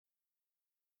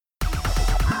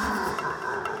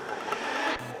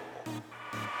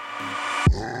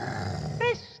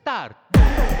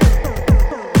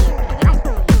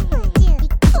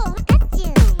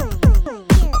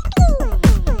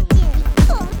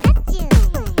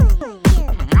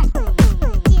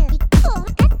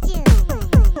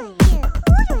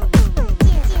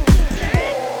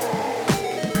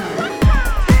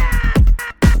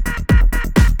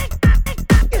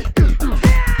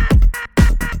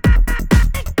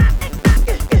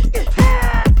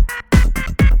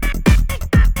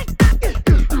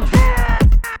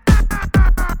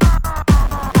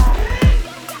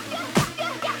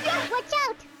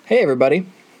Hey, everybody.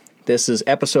 This is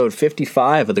episode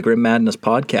 55 of the Grim Madness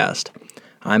podcast.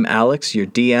 I'm Alex, your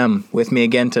DM. With me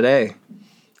again today.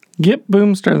 Gip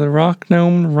Boomster, the Rock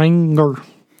Gnome Ranger.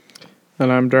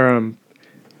 And I'm Durham,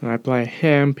 and I play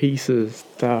Ham Pieces,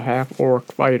 the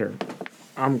half-orc fighter.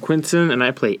 I'm Quinton, and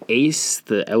I play Ace,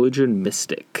 the Eldrin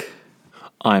Mystic.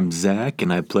 I'm Zach,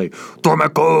 and I play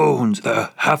Dormacones,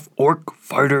 the half-orc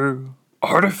fighter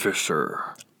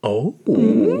artificer. Oh.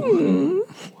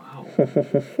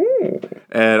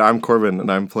 And I'm Corbin,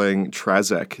 and I'm playing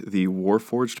Trazek, the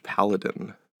Warforged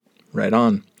Paladin. Right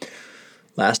on.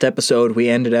 Last episode, we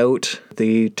ended out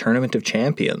the Tournament of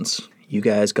Champions. You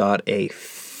guys got a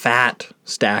fat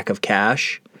stack of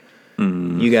cash.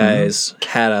 You guys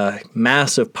had a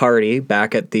massive party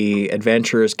back at the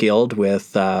Adventurers Guild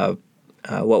with,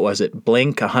 what was it,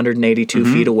 Blink 182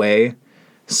 feet away,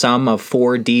 some of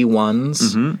 4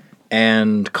 D1s,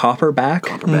 and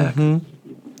Copperback.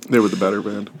 They were the better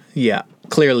band. Yeah,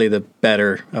 clearly the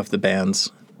better of the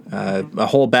bands. A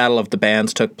whole battle of the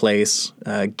bands took place.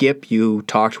 Gip, you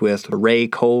talked with Ray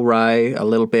Colry a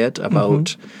little bit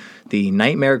about the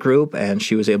Nightmare group, and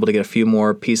she was able to get a few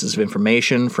more pieces of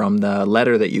information from the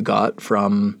letter that you got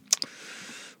from,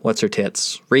 what's her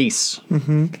tits? Reese.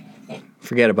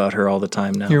 Forget about her all the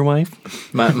time now. Your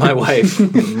wife? My wife,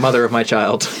 mother of my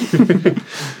child.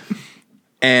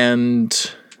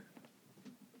 And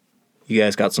you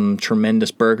guys got some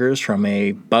tremendous burgers from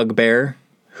a bugbear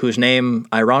whose name,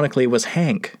 ironically, was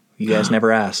Hank. You guys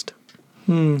never asked.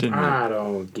 I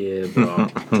don't give a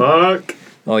fuck.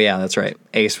 Oh, yeah, that's right.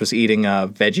 Ace was eating a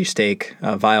veggie steak,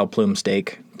 a Vile Plume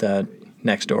steak, the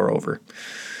next door over.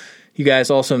 You guys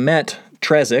also met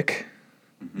Trazek.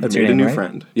 That's your Made a name, new right?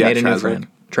 friend. Yeah, Made a new Trazek. friend.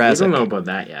 We Trazek. don't know about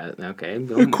that yet, okay?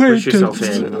 Don't push yourself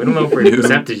in. We don't know if we've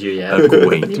accepted you yet.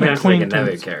 Acquaintance. You might have to make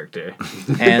another character.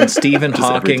 And Stephen Just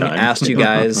every Hawking time. asked you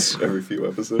guys Every few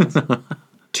episodes.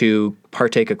 to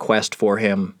partake a quest for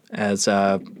him as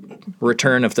a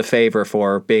return of the favor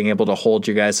for being able to hold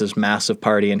you guys' massive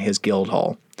party in his guild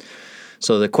hall.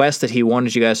 So the quest that he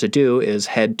wanted you guys to do is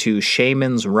head to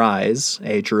Shaman's Rise,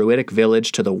 a druidic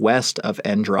village to the west of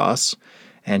Endros,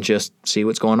 and just see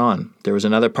what's going on. There was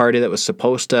another party that was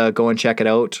supposed to go and check it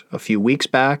out a few weeks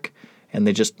back, and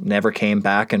they just never came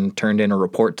back and turned in a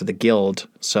report to the guild.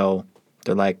 So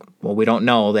they're like, well, we don't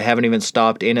know. They haven't even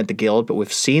stopped in at the guild, but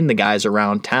we've seen the guys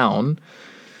around town.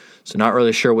 So not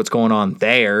really sure what's going on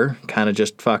there. Kind of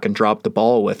just fucking dropped the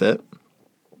ball with it.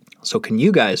 So can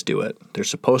you guys do it? They're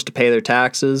supposed to pay their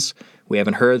taxes. We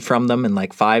haven't heard from them in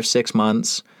like 5-6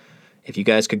 months. If you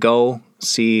guys could go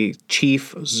see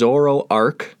Chief Zoro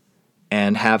Ark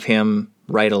and have him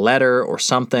write a letter or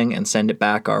something and send it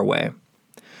back our way.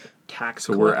 Tax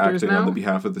So we're collectors acting now? on the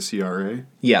behalf of the CRA.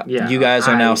 Yeah, Yeah, you guys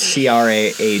are now CRA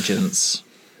agents.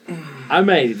 I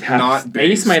might have... Not Ace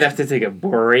based. might have to take a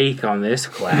break on this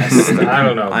quest. I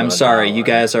don't know I'm about sorry, that you one.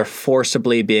 guys are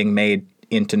forcibly being made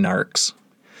into narcs.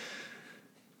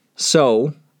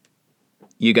 So,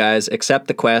 you guys accept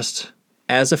the quest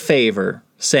as a favor,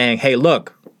 saying, hey,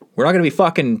 look, we're not going to be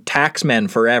fucking taxmen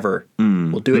forever.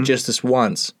 We'll do it just this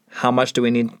once. How much do we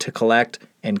need to collect,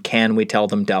 and can we tell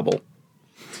them double?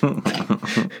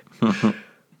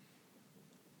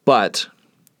 But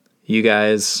you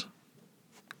guys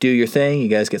do your thing, you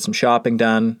guys get some shopping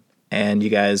done, and you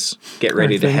guys get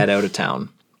ready to head out of town.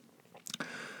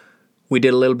 We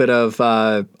did a little bit of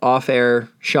off-air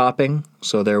shopping,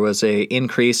 so there was a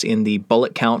increase in the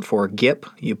bullet count for Gip.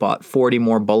 You bought 40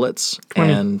 more bullets,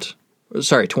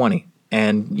 20.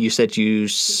 And you said you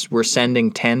were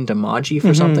sending 10 to Maji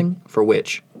for something? For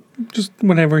which? Just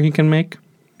whatever he can make.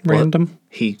 Random.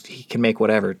 He can make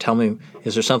whatever. Tell me,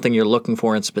 is there something you're looking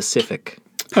for in specific?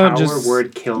 Power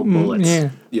word kill bullets. Yeah.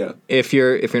 Yeah. If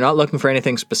you're not looking for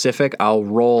anything specific, I'll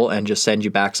roll and just send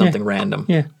you back something random.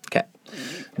 Yeah. Okay.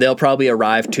 They'll probably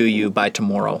arrive to you by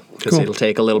tomorrow because Cool. it'll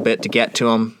take a little bit to get to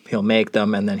him. He'll make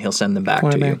them and then he'll send them back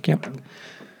to you. Back, yep.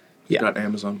 Yeah. Got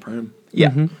Amazon Prime.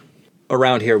 Yeah.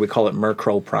 Around here we call it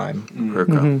Murkrow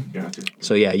Prime. Gotcha.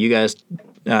 So yeah, you guys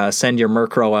send your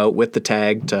Murkrow out with the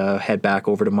tag to head back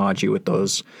over to Maji with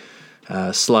those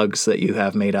slugs that you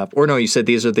have made up. Or no, you said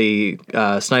these are the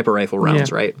sniper rifle rounds,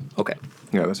 Yeah. right? Okay.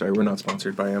 Yeah, that's right. We're not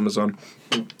sponsored by Amazon.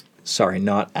 Sorry,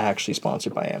 not actually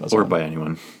sponsored by Amazon. Or by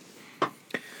anyone.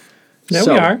 Yeah,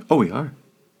 So- we are. Oh, we are.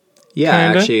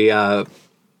 Yeah, Kinda. actually,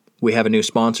 we have a new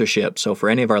sponsorship. So for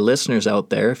any of our listeners out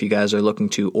there, if you guys are looking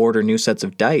to order new sets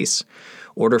of dice,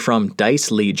 order from Dice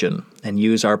Legion and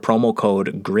use our promo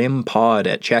code GRIMPOD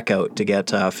at checkout to get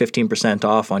 15%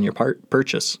 off on your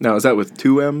purchase. Now, is that with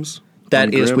 2 M's? That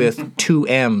on is Grim? with 2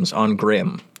 M's on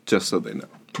Grim. Just so they know.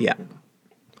 Yeah.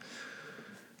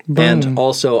 And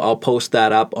also, I'll post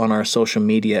that up on our social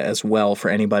media as well for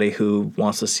anybody who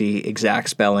wants to see exact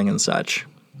spelling and such.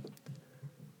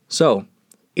 So,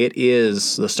 it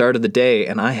is the start of the day,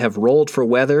 and I have rolled for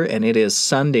weather, and it is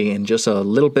Sunday and just a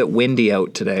little bit windy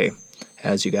out today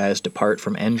as you guys depart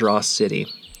from Endros City.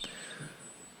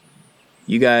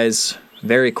 You guys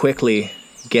very quickly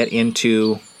get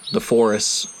into the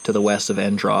forests to the west of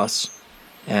Endros.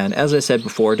 And as I said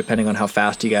before, depending on how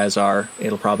fast you guys are,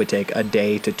 it'll probably take a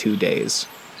day to 2 days.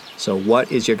 So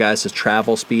what is your guys'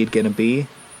 travel speed going to be?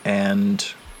 And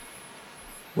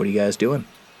what are you guys doing?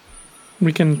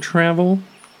 We can travel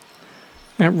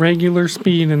at regular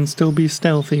speed and still be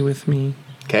stealthy with me.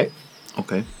 Okay.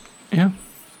 Okay. Yeah.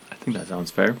 I think that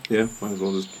sounds fair. Yeah, might as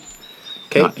well just.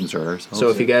 Okay. Not insert ourselves. So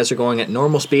if you guys are going at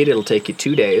normal speed, it'll take you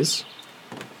 2 days.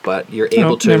 But you're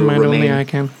able to never mind, remain... only I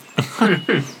can.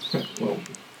 Well,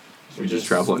 we just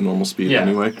travel at normal speed Yeah.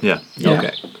 anyway. Yeah. Yeah.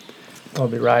 Okay. I'll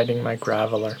be riding my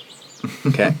graveler.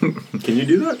 Okay. Can you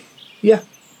do that? Yeah.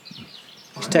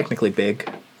 It's technically big.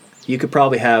 You could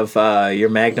probably have your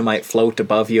Magnemite float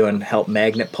above you and help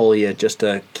magnet pull you just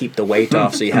to keep the weight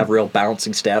off so you have real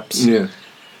bouncing steps. Yeah.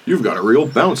 You've got a real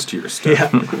bounce to your step.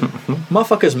 Yeah.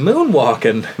 Motherfucker's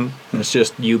moonwalking. It's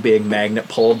just you being magnet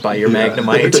pulled by your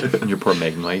Magnemite. And your poor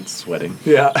Magnemite sweating.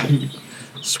 Yeah.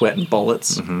 Sweating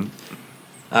bullets.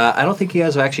 I don't think you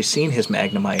guys have actually seen his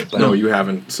Magnemite, but No, you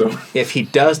haven't. So if he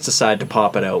does decide to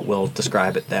pop it out, we'll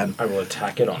describe it then. I will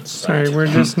attack it on sight. Sorry, we're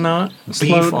just not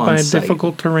slowed on by sight.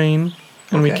 difficult terrain,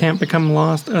 and we Okay. can't become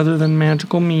lost other than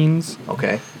magical means.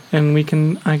 Okay. And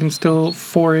I can still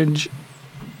forage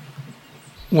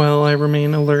while I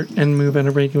remain alert and move at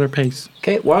a regular pace.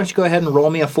 Okay, why don't you go ahead and roll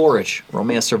me a forage? Roll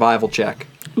me a survival check.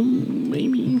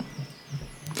 Maybe.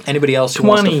 Anybody else who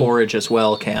wants to 20. forage as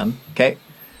well can. Okay.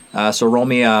 So roll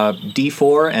me a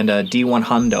D4 and a D1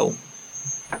 hundo.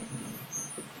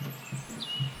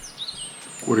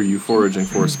 what are you foraging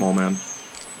for, small man?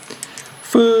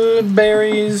 Food,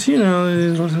 berries,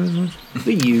 The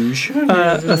huge.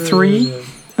 a 3,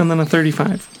 and then a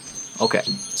 35. Okay.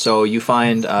 So you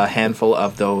find a handful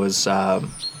of those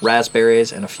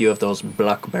raspberries and a few of those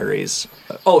blackberries.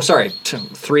 Oh, sorry.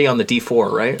 3 on the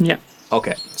D4, right? Yeah.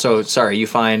 Okay. So, sorry, you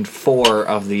find 4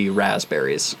 of the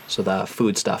raspberries. So the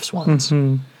foodstuffs ones.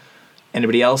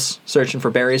 Anybody else searching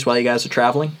for berries while you guys are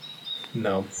traveling?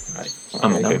 No.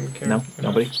 I'm No? okay. No?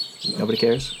 Nobody? Nobody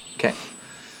cares? Okay.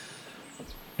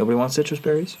 Nobody wants citrus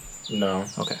berries? No.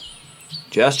 Okay.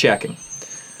 Just checking.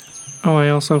 Oh, I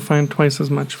also find twice as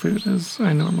much food as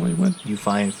I normally would. You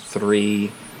find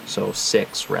 3, so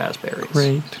 6 raspberries.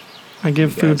 Great. I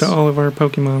give food to guys- all of our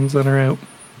Pokemons that are out.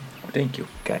 Thank you.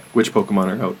 Okay. Which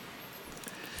Pokemon are out?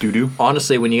 Doo-doo.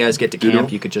 Honestly, when you guys get to camp,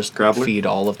 Doodle? you could just Graveler? feed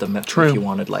all of them if True. you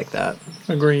wanted like that.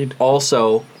 Agreed.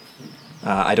 Also,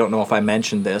 I don't know if I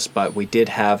mentioned this, but we did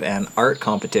have an art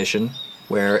competition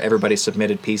where everybody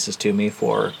submitted pieces to me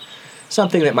for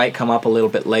something that might come up a little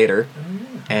bit later.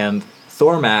 And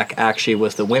Thormac actually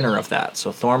was the winner of that.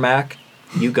 So Thormac,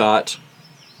 you got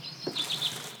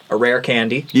a rare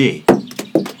candy. Yeah.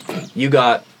 You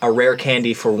got a rare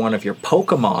candy for one of your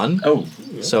Pokemon. Oh,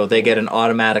 So they get an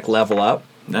automatic level up.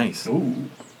 nice. And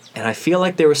I feel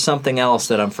like there was something else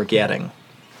that I'm forgetting.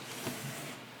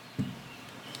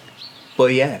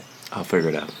 But yeah. I'll figure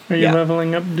it out. Are you Yeah.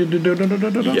 leveling up?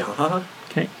 Yeah.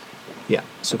 Okay. Yeah,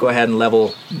 so go ahead and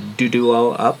level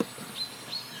Duduo up.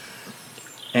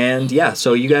 And yeah,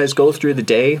 so you guys go through the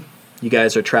day. You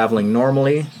guys are traveling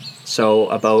normally. So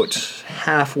about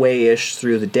halfway-ish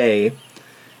through the day,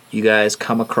 you guys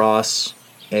come across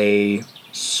a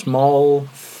small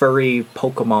furry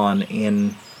Pokemon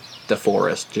in the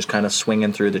forest, just kind of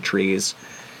swinging through the trees.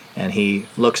 And he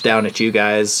looks down at you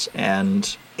guys, and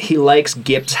he likes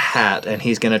Gip's hat, and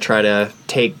he's going to try to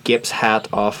take Gip's hat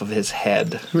off of his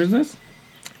head. Who is this?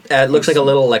 It looks like a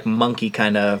little like monkey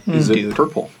kind of Is dude. it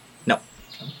purple? No,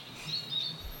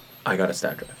 I got a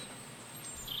stat drive.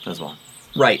 As well.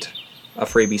 right, a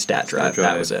freebie stat drive. That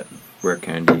drive. was it. Rare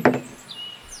candy,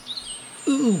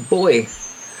 Ooh boy!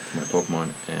 my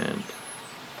Pokemon, and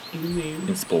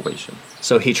inspiration.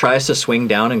 So he tries to swing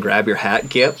down and grab your hat,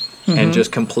 Gip, and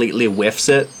just completely whiffs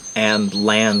it and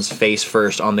lands face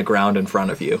first on the ground in front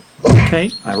of you.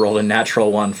 Okay. I rolled a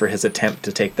natural 1 for his attempt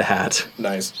to take the hat.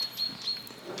 Nice.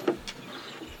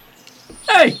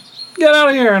 Hey, get out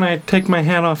of here! And I take my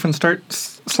hat off and start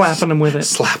slapping him with it.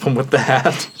 Slap him with the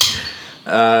hat.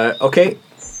 Okay,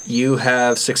 you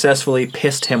have successfully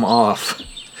pissed him off,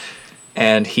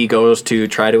 and he goes to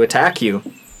try to attack you.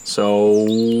 So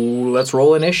let's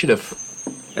roll initiative.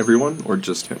 Everyone or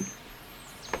just him?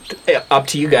 Up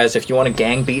to you guys. If you want to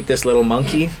gang beat this little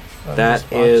monkey,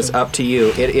 that is up to you.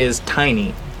 It is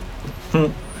tiny.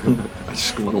 I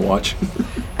just want to watch.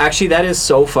 Actually, that is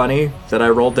so funny that I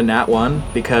rolled the nat 1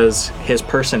 because his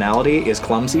personality is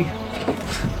clumsy.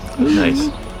 Nice.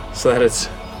 So that is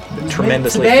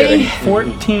tremendously Today? fitting.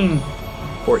 14.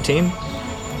 14.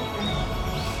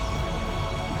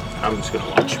 I'm just gonna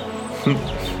watch.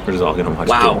 We're just all gonna watch.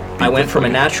 Wow. Gib beat I the went from a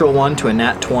fuck natural 1 to a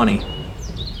nat 20.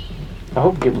 I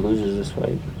hope Gib loses this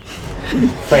fight.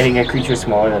 Fighting a creature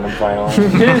smaller than him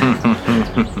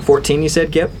finally. 14, you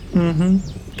said, Gip? Mm-hmm.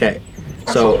 Okay.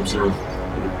 So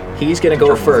he's going to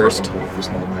go first.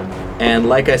 And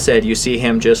like I said, you see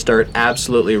him just start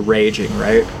absolutely raging,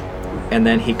 right? And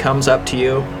then he comes up to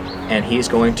you, and he's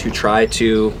going to try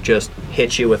to just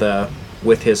hit you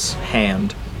with his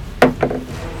hand.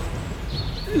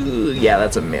 Ooh, yeah,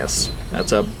 that's a miss.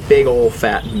 That's a big old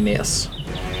fat miss.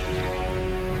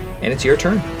 And it's your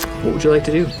turn. What would you like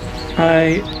to do?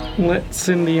 I let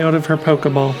Cindy out of her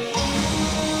Pokeball.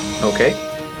 Okay.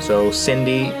 So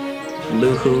Cindy,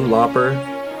 Luhu, Lopper.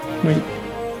 Wait.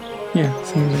 Yeah,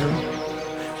 Cindy.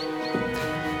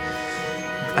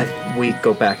 We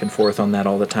go back and forth on that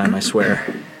all the time, I swear.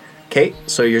 Okay,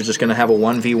 so you're just going to have a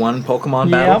 1v1 Pokemon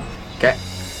battle? Okay.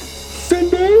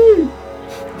 Cindy!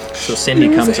 So Cindy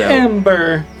comes out.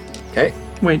 Ember. Okay.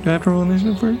 Wait, do I have to roll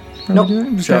initiative for it? Nope. Do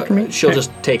that? Just after me? She'll Okay.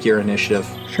 just take your initiative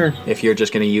Sure. if you're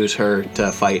just going to use her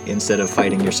to fight instead of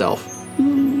fighting yourself.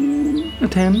 A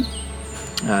 10.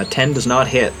 10 does not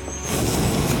hit.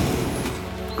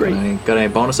 Great. Got any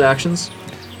bonus actions?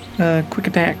 Quick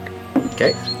attack.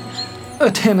 Okay. A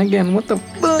 10 again. What the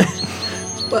fuck?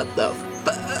 What the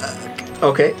fuck?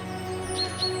 Okay.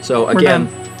 So We're again,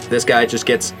 done. this guy just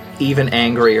gets even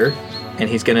angrier, and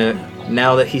he's gonna,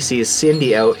 now that he sees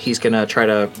Cindy out, he's gonna try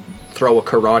to throw a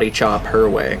karate chop her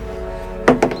way.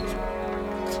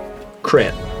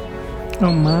 Crit.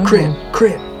 Oh my. Crit.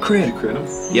 Crit. Crit. You crit him?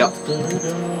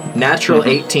 Yep. Natural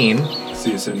 18,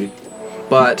 See you, Cindy.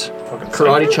 but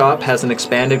karate chop has an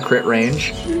expanded crit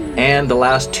range, and the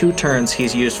last 2 turns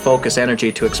he's used focus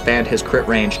energy to expand his crit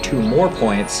range 2 more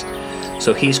points.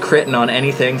 So he's critting on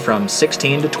anything from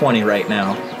 16 to 20 right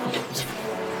now.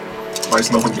 Why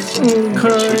is no one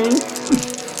Okay.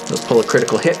 Let's pull a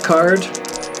critical hit card.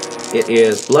 It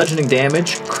is bludgeoning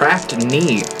damage, cracked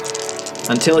knee.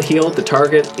 Until healed, the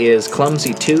target is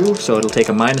clumsy 2, so it'll take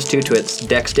a -2 to its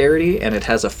dexterity, and it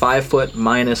has a 5-foot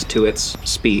minus to its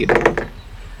speed.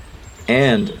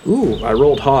 And, ooh, I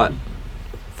rolled hot.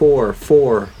 4,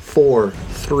 4, 4,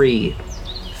 3,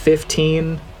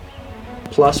 15,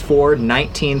 plus 4,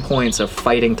 19 points of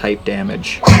fighting type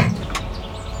damage.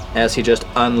 As he just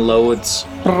unloads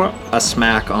a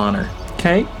smack on her.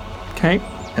 Okay. Okay.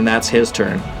 And that's his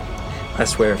turn. I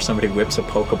swear, if somebody whips a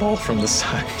Pokeball from the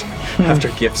side after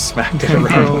Gift smacked it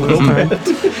around a little bit.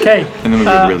 Okay. And then we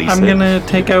get really I'm sick. gonna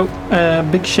take out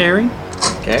Big Sherry.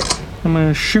 Okay. I'm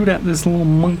gonna shoot at this little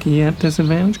monkey at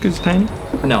disadvantage because it's tiny.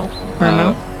 No. Or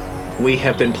no? We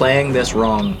have been playing this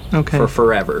wrong Okay. for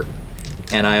forever.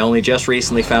 And I only just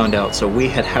recently found out. So we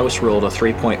had house ruled a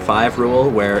 3.5 rule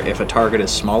where if a target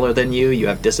is smaller than you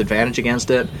have disadvantage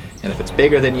against it. And if it's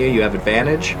bigger than you have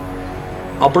advantage.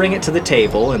 I'll bring it to the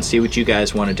table and see what you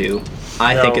guys want to do.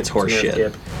 I think it's horse Nerf shit.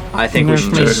 Gib. I think we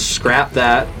should Nerf just scrap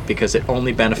that because it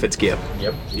only benefits Gib.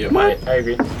 Yep. What? I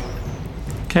agree.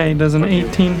 Okay, does an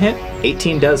 18 hit?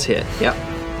 18 does hit. Yep.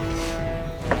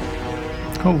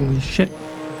 Holy shit.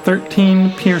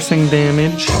 13 piercing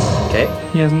damage. Okay.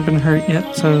 He hasn't been hurt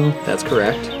yet, so. That's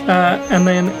correct. And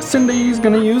then Cindy's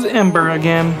gonna use Ember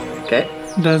again. Okay.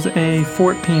 Does a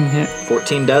 14 hit.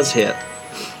 14 does hit.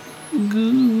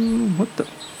 What the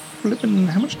flippin'?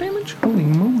 How much damage? Holy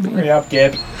moly. up,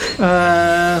 Gib.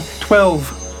 12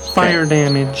 fire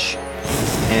damage.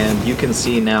 And you can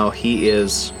see now he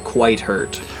is quite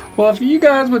hurt. Well, if you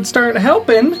guys would start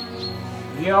helping.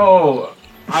 Yo,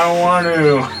 I don't want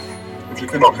to. If you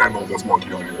cannot handle this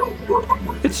monkey on your own, you're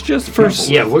unworthy. It's just for.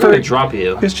 Yeah, we're for- gonna drop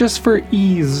you. It's just for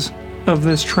ease of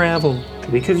this travel.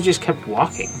 We could have just kept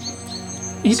walking.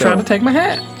 He So- tried to take my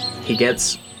hat. He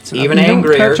gets even You don't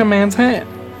angrier. touch a man's hat.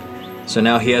 So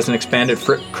now he has an expanded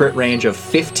crit range of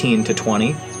 15 to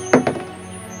 20.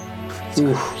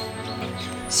 Ooh.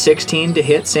 16 to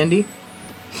hit, Cindy.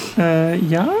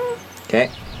 Yeah? Okay.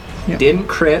 Yeah. Didn't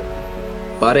crit,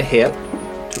 but a hit.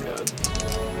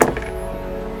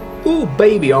 Ooh,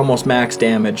 baby, almost max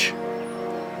damage.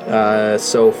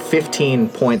 So 15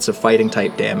 points of fighting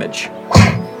type damage.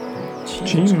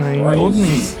 Jeez, my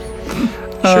goodness.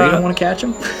 Sure you don't want to catch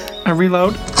him? I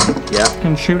reload Yeah.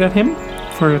 and shoot at him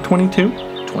for a 22.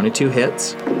 22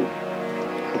 hits.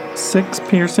 6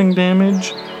 piercing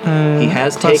damage. He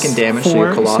has plus taken damage to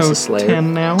 4, Colossus so Slayer.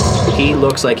 10 now. He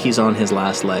looks like he's on his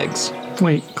last legs.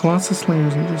 Wait, Colossus Slayer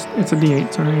isn't just... It's a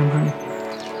D8, sorry, I'm high.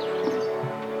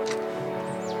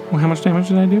 Well, how much damage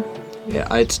did I do?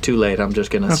 Yeah, it's too late. I'm just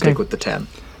going to stick with the 10.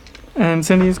 And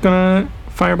Cindy's gonna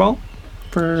fireball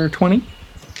for 20.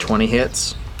 20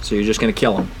 hits, so you're just going to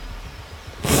kill him.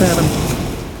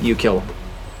 7. You kill him.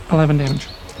 11 damage.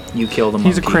 You kill the monkey.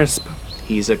 He's a crisp.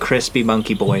 He's a crispy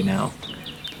monkey boy now.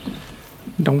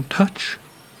 Don't touch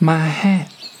my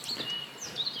hat.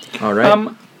 All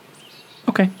right.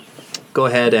 Okay. Go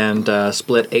ahead and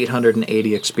split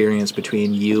 880 experience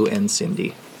between you and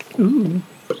Cindy. Ooh.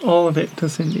 All of it to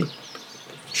Cindy.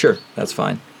 Sure, that's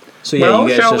fine. So yeah, Well, you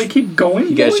guys shall just we keep going?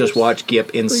 you guys boys? just watch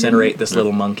Gip incinerate this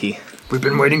little monkey. We've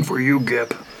been waiting for you,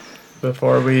 Gip.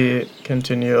 Before we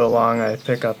continue along, I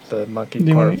pick up the monkey Do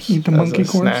you wanna corpse eat the as monkey a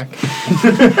corpse?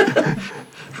 snack.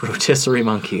 Rotisserie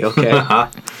monkey. Okay.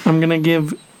 I'm gonna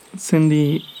give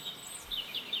Cindy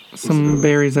some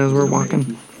berries as we're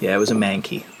walking. Yeah, it was a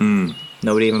manky.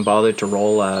 Nobody even bothered to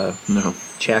roll a No.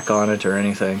 check on it or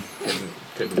anything.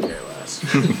 Couldn't care less.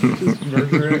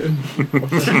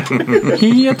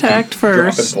 He attacked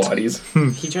first. Dropping bodies.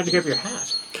 He tried to grab your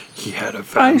hat. He had a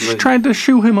I family. tried to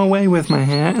shoo him away with my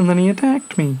hat, and then he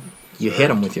attacked me. You hit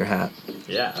him with your hat.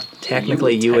 Yeah.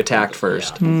 Technically, you attacked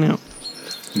first. No.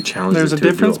 You challenged There's a it to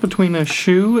difference duel. between a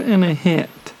shoo and a hit.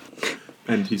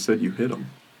 And he said you hit him.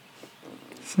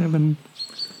 7.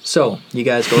 So, you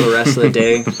guys go the rest of the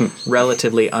day,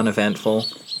 relatively uneventful,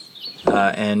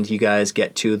 and you guys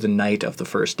get to the night of the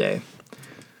first day.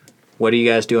 What are you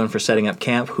guys doing for setting up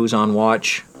camp? Who's on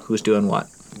watch? Who's doing what?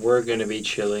 We're gonna be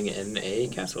chilling in a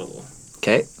castle.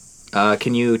 Okay.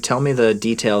 Can you tell me the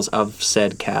details of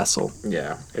said castle?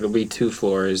 Yeah, it'll be 2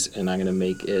 floors, and I'm gonna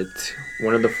make it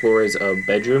one of the floors a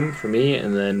bedroom for me,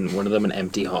 and then one of them an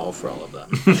empty hall for all of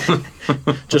them.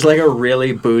 Just like a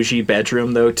really bougie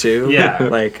bedroom, though, too. Yeah.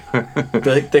 Like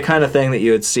the kind of thing that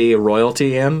you would see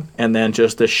royalty in, and then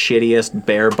just the shittiest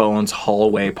bare bones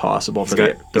hallway possible for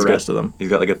the rest of them. He's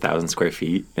got like 1,000 square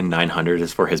feet, and 900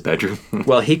 is for his bedroom.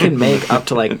 Well, he can make up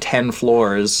to like 10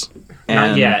 floors. Not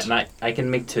And yet. I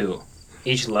can make 2.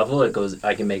 Each level it goes.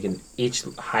 I can make each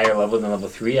higher level than level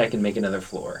 3. I can make another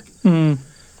floor.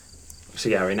 So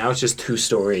yeah, right now it's just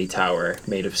 2-story tower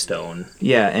made of stone.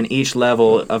 Yeah, and each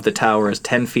level of the tower is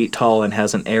 10 feet tall and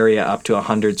has an area up to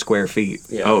 100 square feet.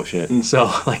 Yeah. Oh, shit.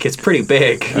 So, like, it's pretty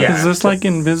big. Yeah. Is this like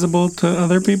invisible to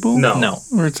other people? No. No.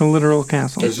 Or it's a literal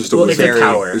castle? It's just a Well, it's wizard. a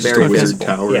tower. It's just Very a wizard visible.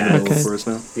 tower Yeah. in the middle Okay. of the forest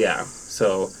now. Yeah.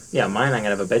 So yeah, mine. I'm gonna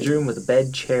have a bedroom with a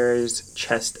bed, chairs,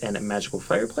 chest, and a magical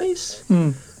fireplace.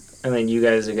 And then you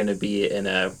guys are gonna be in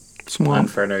a Swamp.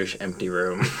 unfurnished, empty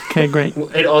room. Okay, great.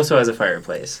 It also has a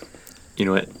fireplace. You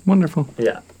know what? Wonderful.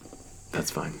 Yeah. That's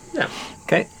fine. Yeah.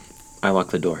 Okay. I lock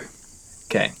the door.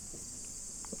 Okay.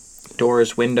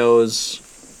 Doors, windows,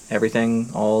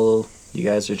 everything, all you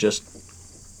guys are just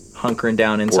hunkering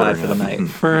down inside for the night.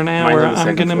 For an Mine's hour, on the I'm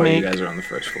second gonna floor, make. You guys are on the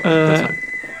first floor. Uh,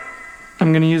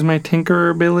 I'm gonna use my tinker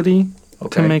ability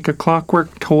Okay. to make a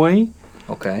clockwork toy,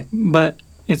 Okay. but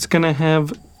it's gonna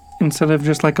have, instead of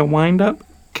just like a wind up,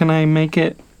 can I make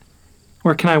it,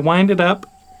 or can I wind it up,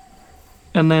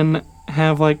 and then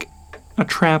have like a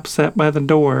trap set by the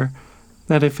door,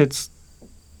 that if it's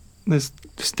this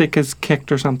stick is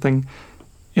kicked or something,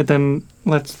 it then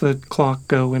lets the clock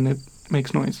go and it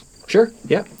makes noise. Sure.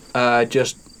 Yeah.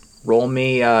 Just roll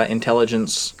me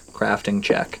intelligence crafting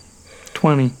check.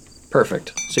 20.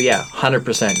 Perfect. So yeah,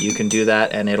 100%. You can do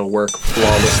that, and it'll work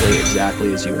flawlessly,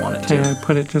 exactly as you want it Okay, to. I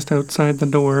put it just outside the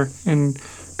door and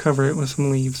cover it with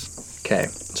some leaves. Okay.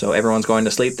 So everyone's going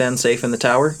to sleep then, safe in the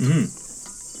tower.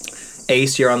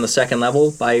 Ace, you're on the second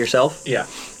level by yourself. Yeah.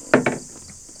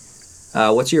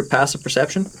 What's your passive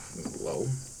perception? Low.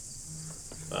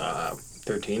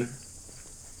 13.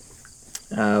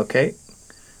 Okay.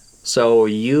 So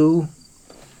you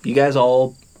guys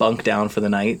all bunk down for the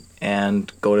night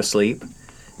and go to sleep,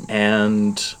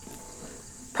 and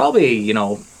probably,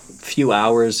 few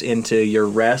hours into your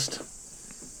rest,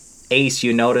 Ace,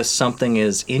 you notice something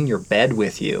is in your bed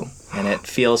with you, and it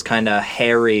feels kind of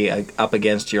hairy up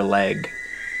against your leg.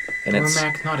 And it's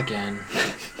Cormac, not again.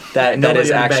 that Nobody is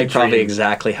had a actually bad probably dream.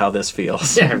 exactly how this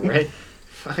feels. Yeah, right?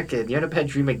 Fuck it. You had a bad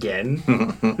dream again?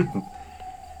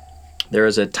 There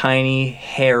is a tiny,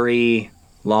 hairy,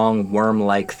 long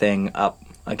worm-like thing up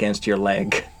against your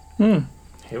leg.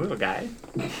 Hey, little guy.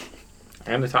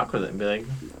 I'm gonna talk with it and be like,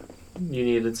 you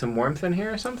needed some warmth in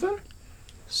here or something?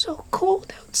 So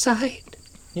cold outside.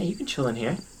 Yeah, you can chill in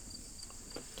here.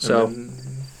 So, And then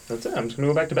that's it. I'm just gonna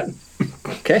go back to bed.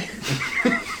 okay.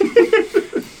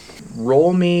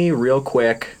 Roll me real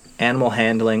quick, animal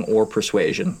handling or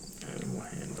persuasion. Animal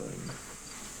handling.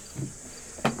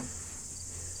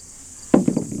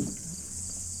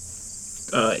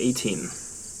 18.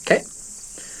 Okay.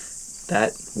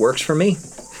 That works for me.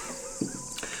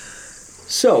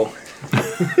 So,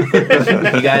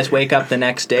 you guys wake up the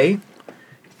next day,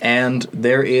 and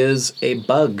there is a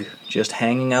bug just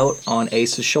hanging out on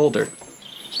Ace's shoulder.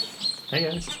 Hey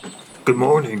guys. Good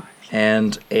morning.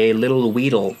 And a little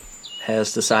Weedle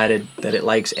has decided that it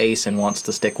likes Ace and wants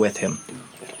to stick with him.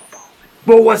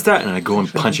 Well, what's that? And I go and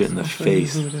punch it in the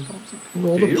face.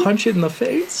 Roll to punch it in the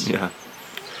face? Yeah.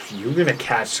 You're gonna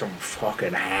catch some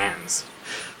fucking hands.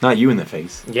 Not you in the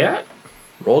face. Yeah?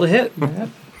 Roll to hit.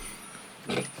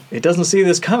 It doesn't see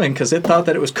this coming because it thought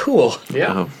that it was cool.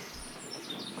 Yeah.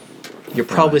 You're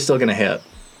probably still going to hit.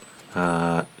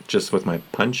 Just with my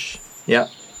punch, Yep.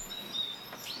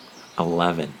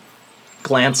 11.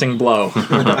 Glancing blow.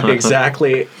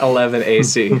 Exactly 11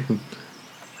 AC.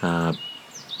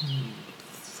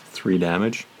 3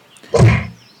 damage. I'm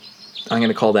going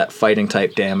to call that fighting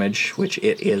type damage, which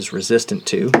it is resistant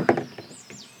to.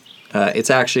 It's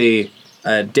actually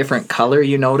a different color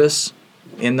you notice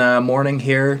in the morning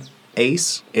here,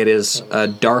 Ace. It is a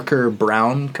darker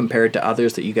brown compared to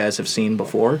others that you guys have seen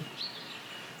before.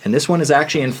 And this one is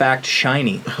actually, in fact,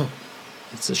 shiny.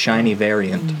 It's a shiny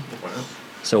variant.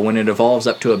 So when it evolves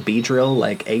up to a Beedrill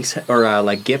like Ace or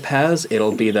like Gip has,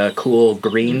 it'll be the cool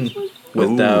green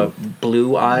with the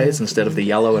blue eyes instead of the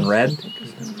yellow and red.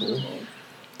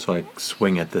 So I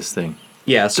swing at this thing.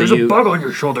 Yeah, so There's a bug on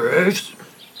your shoulder, Ace.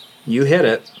 you hit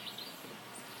it.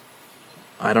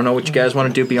 I don't know what you guys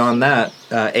want to do beyond that.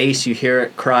 Ace, you hear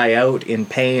it cry out in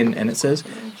pain, and it says,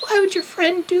 "Why would your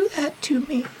friend do that to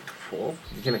me?" Well,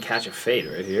 you're gonna catch a fade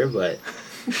right here, but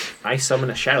I summon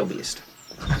a Shadow Beast.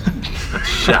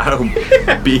 Shadow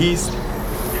beast.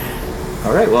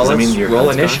 All right, well, Does that let's mean your roll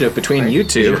hut's initiative between you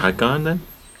Is your two. hut gone then?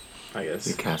 I guess.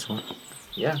 Your castle.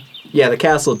 Yeah. Yeah, the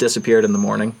castle disappeared in the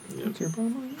morning.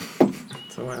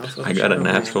 So I also I got a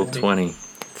natural 20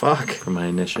 Fuck. for my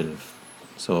initiative.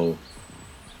 So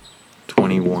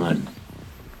 21.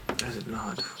 Is it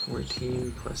not?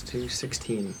 14 plus 2,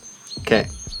 16. Okay.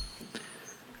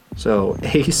 So,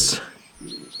 Ace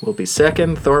will be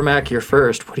second. Thormac, you're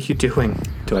first. What are you doing?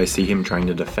 Do I see him trying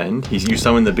to defend? You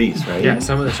summoned the beast, right? Yeah,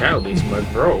 some of the Shadow Beast. I'm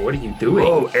like, bro, what are you doing?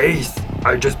 Oh, Ace!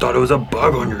 I just thought it was a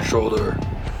bug on your shoulder.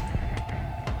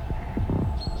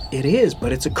 It is,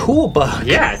 but it's a cool bug.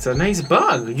 Yeah, it's a nice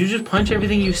bug. You just punch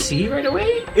everything you see right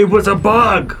away? It was a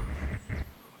bug!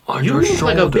 On You your look shoulder.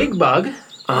 like a big bug.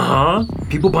 Uh-huh.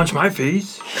 People punch my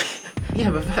face.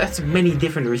 Yeah, but that's many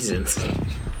different reasons.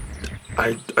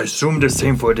 I assumed the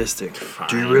same for this thing.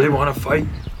 Do you really want to fight?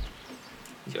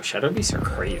 Yo, Shadow Beasts are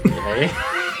crazy, hey?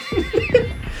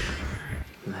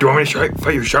 Do you want me to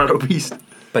fight your shadow beast?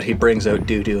 But he brings out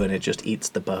doo-doo and it just eats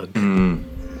the bug.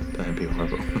 That'd be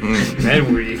horrible. Then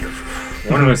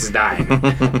one of us is dying.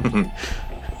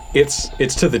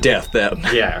 It's to the death then.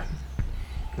 Yeah.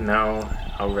 No,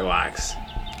 I'll relax.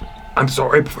 I'm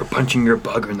sorry for punching your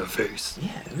bug in the face.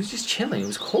 Yeah, it was just chilling. It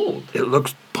was cold. It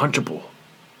looks punchable.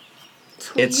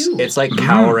 So It's like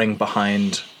cowering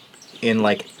behind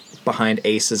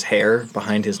Ace's hair,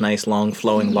 behind his nice long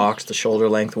flowing locks, the shoulder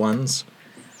length ones.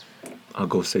 I'll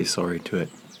go say sorry to it.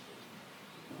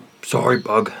 Sorry,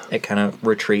 bug. It kind of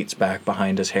retreats back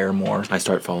behind his hair more. I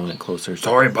start following it closer.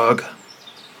 Sorry, bug.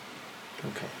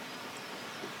 Okay.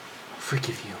 I'll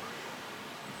forgive you.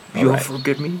 You'll Alright.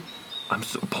 forgive me? I'm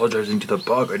so apologizing to the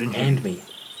bug. I didn't hear. And me.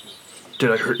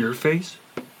 Did I hurt your face?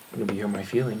 Maybe hear my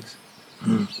feelings.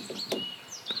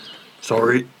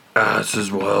 Sorry, ass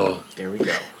as well. There we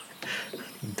go.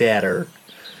 Better.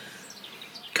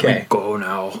 Can Okay. we go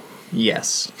now?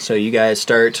 Yes. So you guys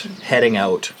start heading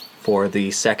out for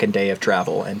the second day of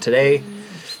travel. And today,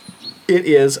 it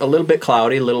is a little bit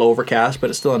cloudy, a little overcast, but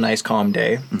it's still a nice calm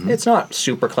day. It's not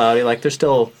super cloudy. Like, there's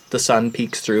still, the sun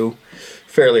peeks through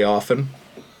fairly often.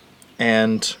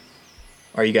 And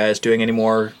are you guys doing any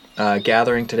more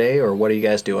gathering today, or what are you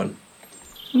guys doing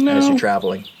as you're No.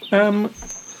 traveling?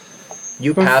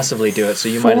 You Before- passively do it, so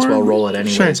you might as well roll it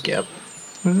anyways, Sure. Gip.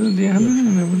 Was it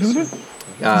D100?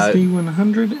 Uh,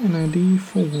 D100 and a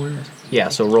D4. yeah,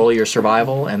 so roll your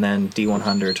survival and then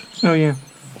D100. Oh, yeah.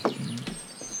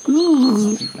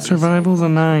 Survival's a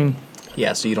 9.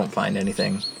 Yeah, so you don't find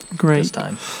anything Great. this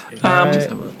time.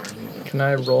 Can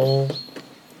I roll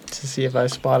to see if I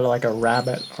spotted like a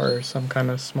rabbit or some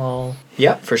kind of small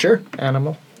Yeah, for sure.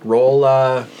 animal? Roll,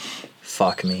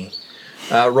 fuck me.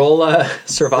 Roll,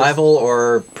 survival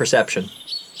or perception.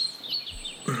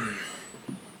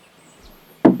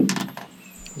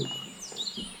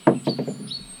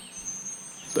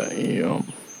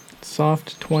 Damn.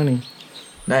 Soft 20.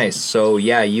 Nice. So,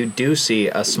 yeah, you do see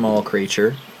a small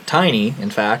creature, tiny, in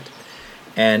fact,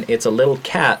 and it's a little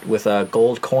cat with a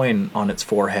gold coin on its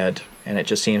forehead, and it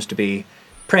just seems to be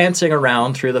prancing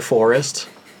around through the forest.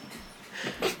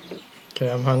 Okay,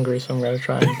 I'm hungry, so I'm gonna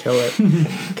try and kill it.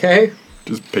 Okay.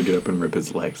 Just pick it up and rip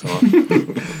its legs off.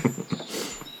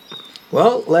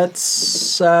 Well,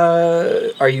 let's.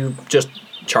 Are you just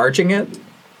charging it?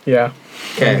 Yeah.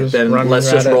 Okay, just then running let's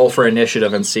at just it. roll for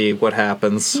initiative and see what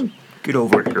happens. Get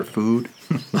over here, food.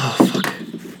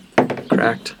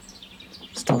 Cracked.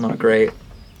 Still not great.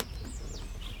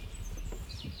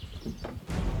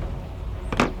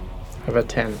 I have a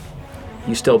 10.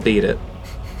 You still beat it.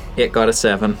 It got a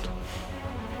 7.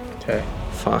 Okay.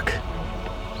 Fuck.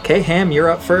 Okay, Ham, you're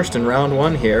up first in round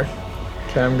 1 here.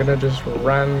 Okay, I'm gonna just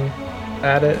run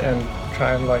at it and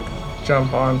try and like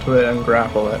jump onto it and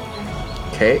grapple it.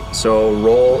 Okay, so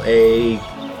roll a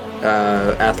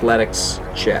athletics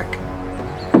check.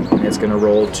 It's gonna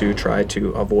roll to try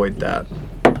to avoid that.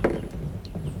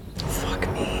 Fuck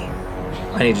me.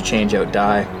 I need to change out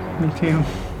die. Me too.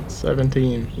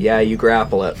 17. Yeah, you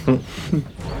grapple it.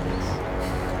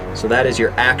 So that is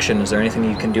your action. Is there anything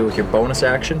you can do with your bonus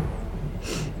action?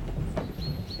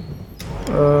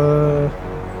 No,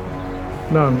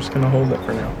 I'm just gonna hold it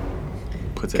for now.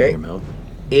 Puts Okay. it in your mouth.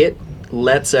 It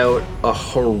lets out a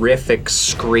horrific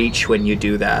screech when you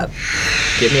do that.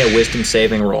 Give me a wisdom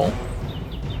saving roll.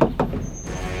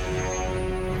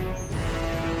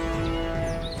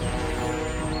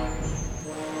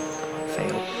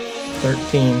 Fail.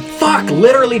 13. Fuck!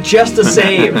 Literally just a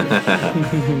save!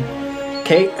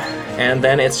 Okay, and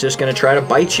then it's just gonna try to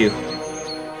bite you.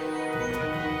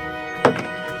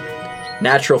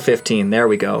 Natural 15, there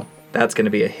we go. That's gonna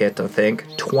be a hit, I think.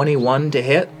 21 to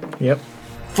hit? Yep.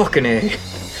 Fucking A.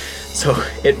 So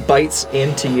it bites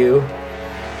into you,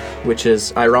 which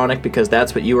is ironic because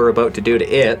that's what you were about to do to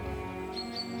it.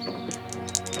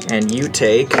 And you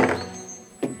take,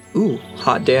 ooh,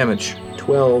 hot damage.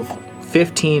 12,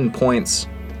 15 points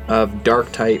of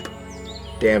dark type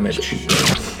damage.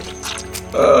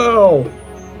 Oh!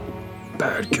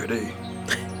 Bad kitty.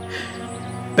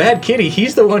 Bad kitty,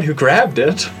 he's the one who grabbed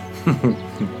it.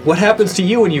 What happens to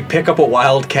you when you pick up a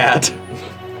wild cat?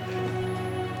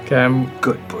 Okay, I'm.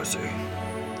 Good pussy.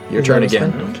 Your turn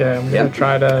again. Okay, I'm gonna Yep.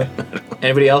 try to.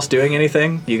 Anybody else doing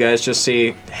anything? You guys just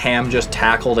see Ham just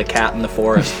tackled a cat in the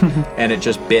forest and it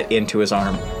just bit into his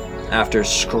arm after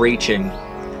screeching.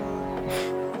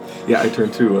 Yeah, I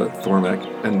turn to Thormac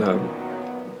and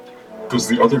Does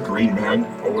the other green man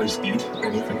always eat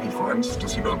anything he finds?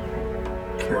 Does he not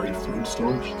carry food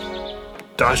storage?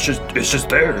 It's just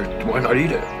there. Why not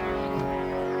eat it?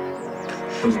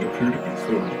 Doesn't appear to be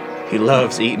food. He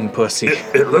loves eating pussy.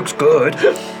 It looks good.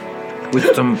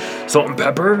 With some salt and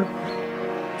pepper,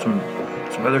 some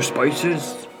other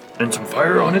spices, and some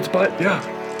fire on its butt. Yeah,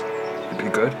 it'd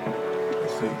be good. I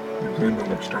see. Your green men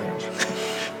look strange.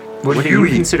 What do you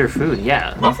eat? consider food?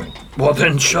 Yeah. Nothing. Well,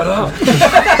 then shut up.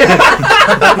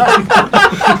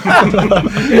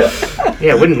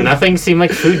 Yeah, wouldn't nothing seem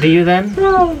like food to you then?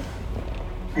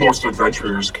 Most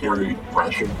adventurers carry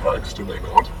ration packs, do they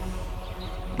not?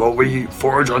 Well, we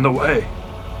forage on the way.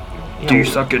 Do you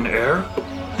suck in air?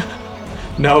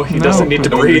 No, he doesn't need to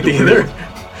Don't breathe need to either.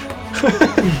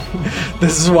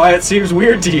 This is why it seems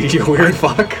weird to you, you weird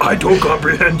fuck. I don't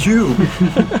comprehend you.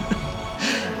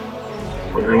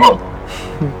 Very well.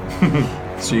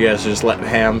 So you guys just let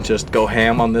Ham just go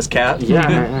ham on this cat?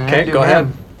 Yeah. Okay, go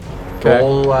ahead. Okay.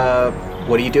 Roll,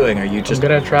 what are you doing? Are you I'm just...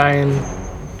 gonna try and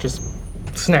just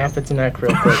snap its neck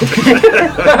real quick.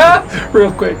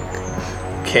 real quick.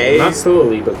 Okay. Not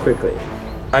slowly, but quickly.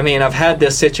 I mean, I've had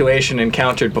this situation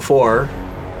encountered before,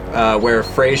 where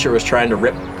Frazier was trying to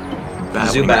rip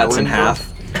Zubats in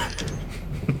half.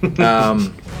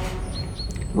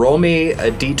 Roll me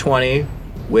a d20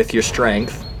 with your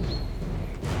strength,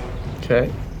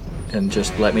 Okay. and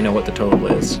just let me know what the total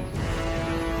is.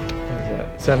 What is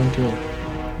that? 17.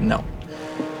 No.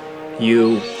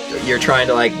 You're trying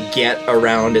to like get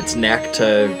around its neck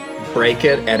to break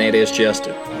it, and it is just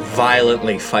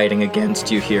violently fighting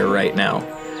against you here right now.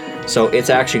 So it's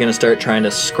actually going to start trying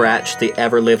to scratch the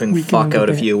ever-living We can fuck out look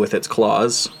of at- you with its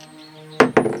claws.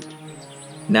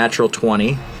 Natural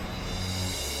 20.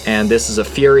 And this is a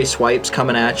Fury Swipes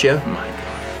coming at you.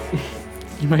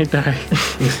 You might die.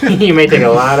 You may take a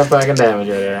lot of fucking damage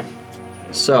right there.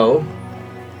 So,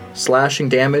 slashing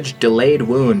damage, delayed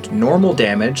wound, normal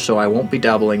damage, so I won't be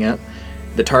doubling it.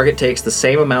 The target takes the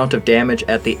same amount of damage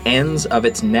at the ends of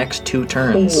its next 2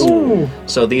 turns.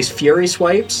 So these Fury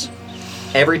Swipes,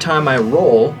 every time I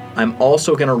roll, I'm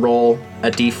also going to roll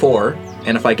a d4,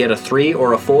 and if I get a 3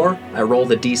 or a 4, I roll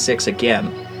the d6 again.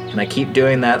 And I keep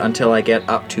doing that until I get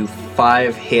up to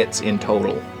 5 hits in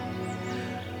total.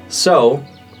 So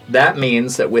that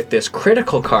means that with this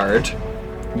critical card,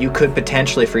 you could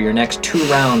potentially, for your next 2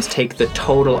 rounds, take the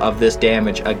total of this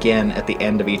damage again at the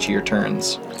end of each of your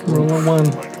turns. Roll a 1.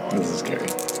 This is scary.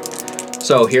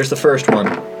 So here's the first one.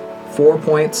 4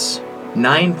 points,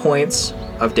 9 points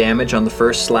of damage on the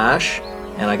first slash,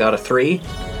 and I got a 3.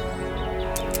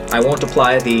 I won't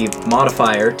apply the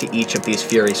modifier to each of these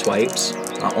fury swipes.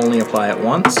 I'll only apply it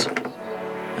once.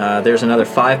 There's another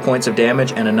 5 points of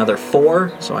damage and another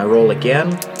 4, so I roll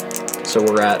again. So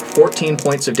we're at 14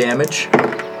 points of damage,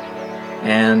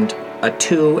 and a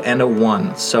 2 and a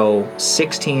 1. So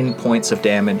 16 points of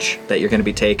damage that you're going to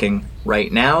be taking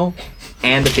right now,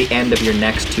 and at the end of your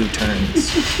next 2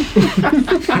 turns.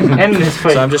 End this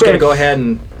fight. So I'm just going to go ahead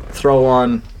and throw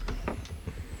on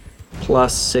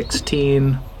plus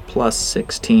 16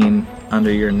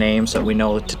 under your name, so we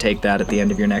know to take that at the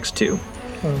end of your next 2.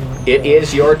 It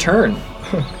is your turn.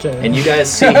 Okay. And you guys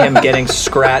see him getting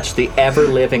scratched the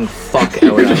ever-living fuck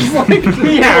out of him.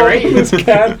 Yeah, right? This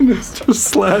cat is just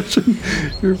slashing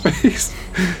your face.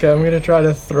 Okay, I'm gonna try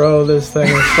to throw this thing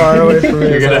as far away from me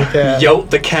You're as I gonna can. yote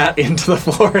the cat into the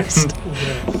forest.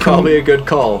 Probably a good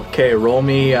call. Okay, roll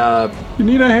me. You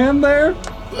need a hand there?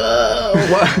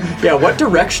 What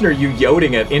direction are you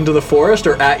yoting it? Into the forest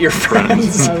or at your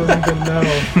friends? I don't even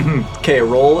know. Okay,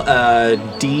 roll a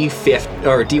D50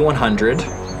 or D100,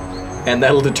 and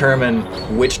that'll determine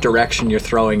which direction you're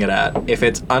throwing it at. If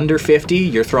it's under 50,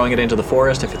 you're throwing it into the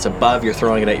forest. If it's above, you're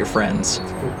throwing it at your friends.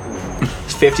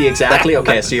 It's 50 exactly?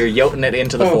 Okay, so you're yoting it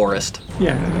into the forest.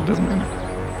 Yeah, it doesn't matter.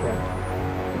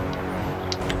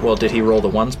 Well, did he roll the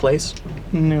ones place?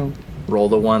 No. Roll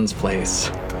the ones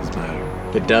place.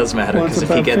 It does matter, Well, it's because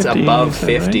if he above gets 50, above you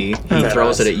said, 50, right? he Oh.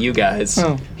 throws it at you guys.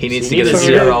 Oh. He needs So to you get a need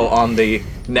to- 0 on the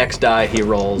next die he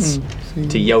rolls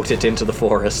to yote it into the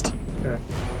forest. Okay.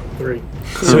 3.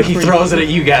 So he throws it at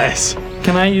you guys.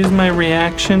 Can I use my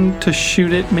reaction to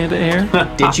shoot it mid-air?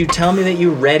 Did you tell me that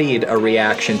you readied a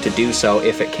reaction to do so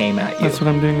if it came at you? That's what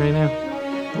I'm doing right now.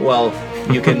 Well,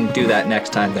 you can do that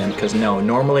next time then, because no,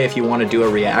 normally if you want to do a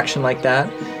reaction like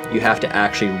that, you have to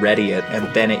actually ready it,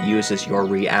 and then it uses your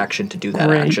reaction to do that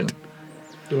Great. action.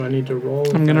 Do I need to roll?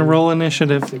 I'm gonna roll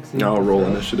initiative. I'll roll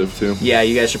initiative too. Yeah,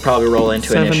 you guys should probably roll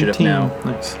into initiative 17. now.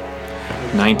 Nice.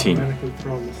 19.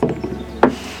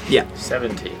 Yeah,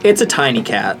 17. it's a tiny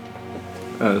cat.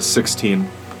 16.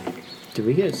 Did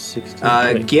we get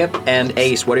 16? Gip and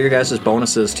Ace, what are your guys'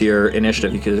 bonuses to your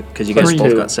initiative? Because you guys 3.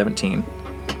 both got 17.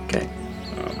 Okay.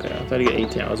 Okay, I thought I got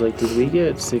 18. I was like, did we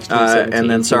get 16, And 17,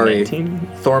 then, sorry, 19?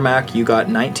 Thormac, you got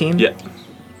 19. Yeah.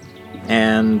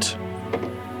 And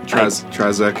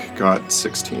Trazek got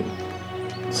 16.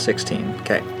 16.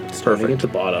 Okay, I get perfect. the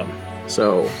bottom.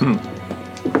 So,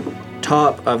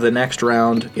 top of the next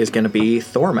round is going to be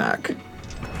Thormac.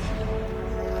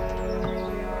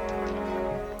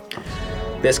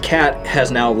 This cat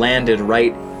has now landed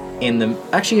right in the...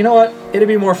 Actually, you know what? It'd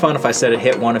be more fun if I said it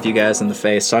hit one of you guys in the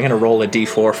face, so I'm going to roll a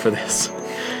d4 for this.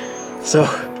 So,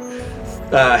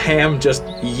 Ham just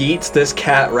yeets this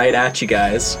cat right at you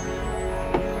guys.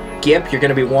 Gip, you're going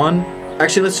to be 1.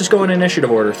 Actually, let's just go in initiative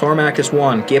order. Thormac is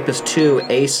 1, Gip is 2,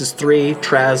 Ace is 3,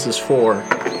 Traz is 4.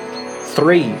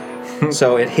 3.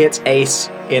 So it hits Ace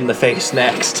in the face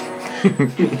next.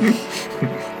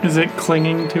 Is it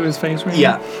clinging to his face right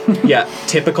Yeah, yeah,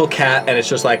 typical cat, and it's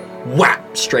just like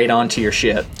whap straight onto your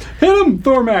shit. now? Hit him,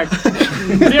 Thormac!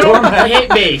 Don't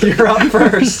hit me! You're up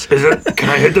first. Is it? Can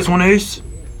I hit this one, Ace?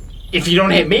 If you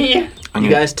don't hit me! I'm You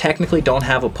gonna- guys technically don't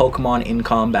have a Pokemon in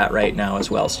combat right now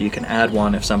as well, so you can add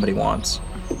one if somebody wants.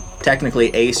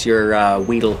 Technically, Ace, your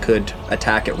Weedle could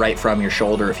attack it right from your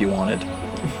shoulder if you wanted.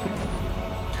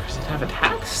 Does it have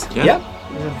attacks? Yep.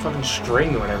 It's a fucking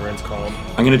string or whatever it's called.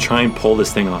 I'm gonna try and pull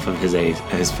this thing off of his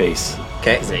face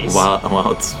Okay. Ace.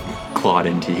 while it's clawed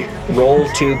into you. Roll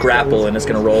to grapple, and it's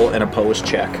going to roll an opposed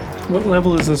check. What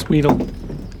level is this Weedle?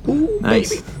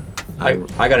 Nice. Baby.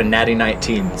 I got a natty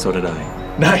 19. So did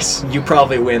I. Nice. You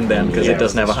probably win then, because Yeah, it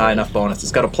doesn't have a high enough bonus.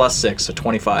 It's got a +6, so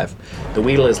 25. The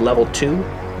Weedle is level 2.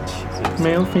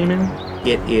 Male, female?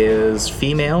 It is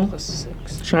female,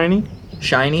 Shiny?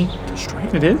 shiny.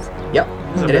 It is? Yep,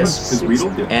 it is. Is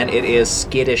Weedle? Yeah. And it is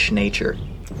skittish nature.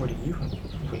 What do you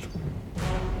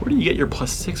Where do you get your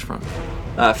 +6 from?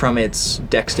 From its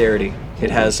dexterity.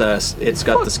 It has it's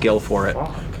got the skill for it.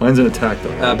 Mine's an attack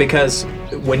though. Because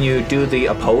when you do the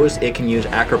opposed, it can use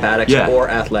acrobatics Yeah. or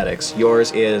athletics.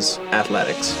 Yours is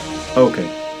athletics. Okay.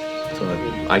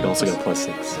 So I also got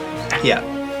 +6. Yeah.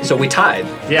 So we tied.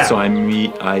 Yeah. So I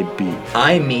beat.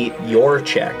 I meet your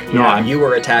check. No, I'm- you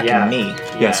were attacking Yeah. me.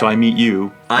 Yeah. So I meet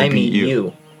you. I meet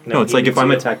you. No, it's he like if hits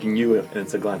I'm you. attacking you and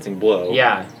it's a glancing blow.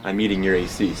 Yeah. I'm meeting your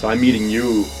AC. So I'm meeting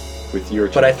you with your.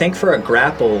 But I think for a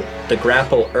grapple, the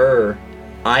grappler,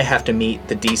 I have to meet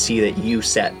the DC that you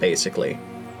set, basically.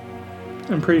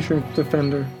 I'm pretty sure it's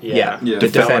defender Yeah, Yeah. the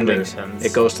That defender. makes sense.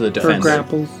 It goes to the for defender.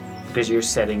 grapples. Because you're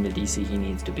setting the DC he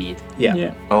needs to beat.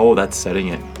 Yeah. Oh, that's setting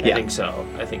it. Yeah. I think so.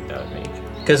 I think that would make.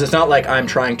 Because it's not like I'm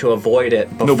trying to avoid it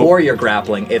but- before you're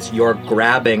grappling. It's you're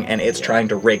grabbing and it's trying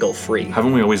to wriggle free.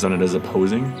 Haven't we always done it as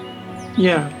opposing?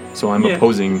 Yeah. So I'm Yeah.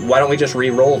 opposing. Why don't we just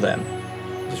re-roll then?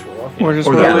 Just roll off. Or just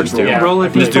Or roll that it, works too. roll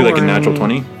it Just do like a d4 natural and-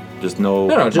 20. Just no.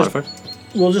 No, just- modifier?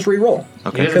 We'll just re-roll.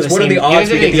 Okay. Because what are the odds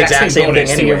we get the exact same thing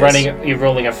bonus, so you're anyways? you're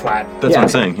rolling a flat. That's Yeah. what I'm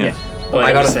saying. Yeah. Well,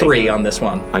 I got a was saying- 3 on this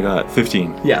one. I got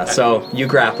 15. Yeah, so you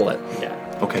grapple it. Yeah.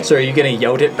 Okay. So are you gonna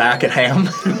yote it back at Ham?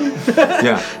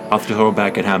 yeah, I'll throw it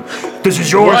back at Ham. This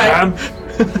is yours, What? Ham.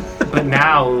 But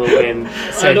now Logan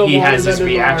said don't he want has it this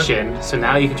anymore. reaction, so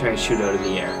now you can try and shoot out of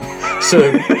the air.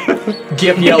 So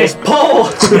Gip yells, "Pull!"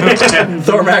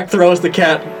 Thormac throws the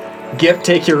cat. Gip,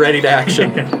 take your ready to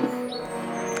action.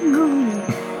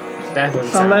 That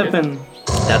doesn't sound good. 11.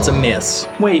 That's a miss.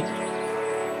 Wait,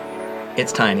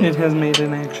 It's tiny. it has made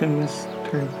an action this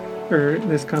turn. Or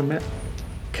this combat.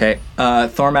 Okay.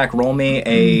 Thormac, roll me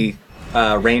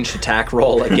a ranged attack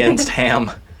roll against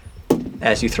Ham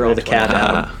as you throw the cat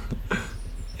at him.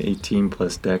 18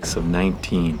 plus dex of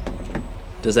 19.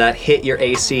 Does that hit your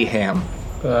AC, Ham?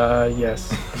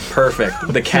 Yes.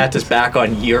 Perfect. The cat is back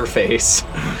on your face.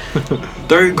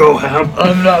 There you go, Ham.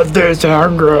 I'm not this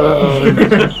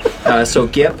hungry. So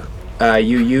Gip,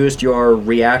 you used your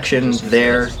reaction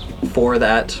there for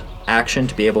that action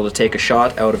to be able to take a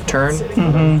shot out of turn.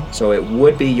 Mm-hmm. So it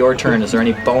would be your turn. Is there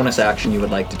any bonus action you would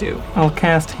like to do? I'll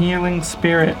cast Healing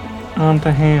Spirit onto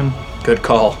Ham. Good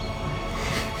call.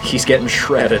 He's getting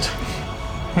shredded.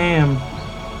 Ham.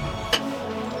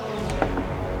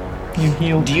 You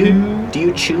heal Do 2.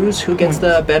 you choose who gets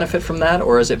the benefit from that,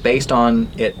 or is it based on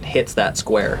it hits that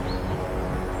square?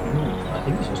 I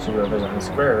think it's supposed to whoever's on the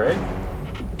square, right?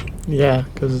 Yeah,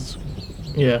 because it's.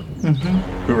 Yeah.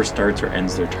 Whoever starts or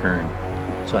ends their turn.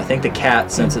 So I think the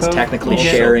cat, since it's both technically get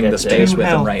sharing the two space with him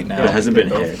health. right But it now, hasn't been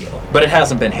hit. but it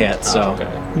hasn't been hit. So Oh,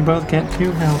 okay. You both get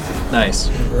 2 health. nice.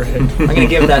 I'm gonna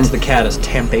give that to the cat as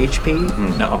temp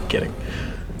HP. No, I'm kidding.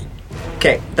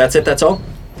 Okay, that's it. That's all.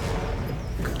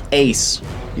 Ace,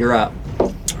 you're up.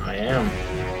 I am.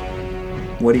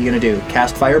 What are you gonna do?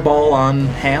 Cast Fireball on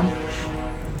Ham?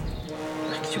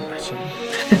 Could you imagine?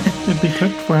 It'd be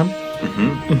cooked for him.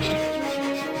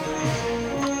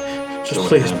 Just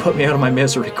please put me out of my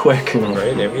misery quick.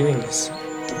 Right? Everything is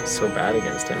so bad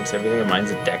against him. So everything of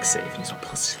mine's a dex save. He's a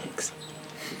 +6.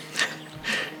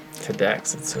 To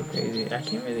dex, it's so crazy. I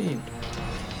can't really do anything.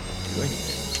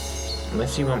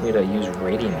 Unless you want me to use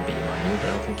Radiant Beam on you, but I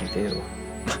don't think you do.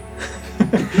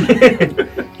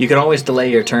 You can always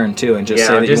delay your turn too, and just Yeah,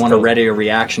 say that you just want to del- ready a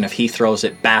reaction if he throws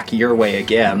it back your way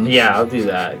again. Yeah, I'll do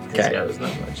that. 'cause, Okay. Yeah, there's not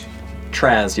much.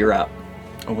 Traz, you're up.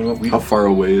 Oh, what about we? How far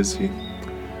away is he?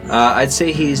 I'd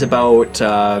say he's about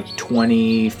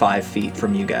 25 feet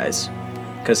from you guys,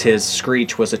 because his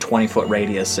screech was a 20-foot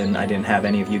radius, and I didn't have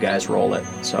any of you guys roll it.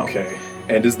 So Okay.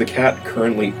 And is the cat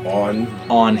currently on?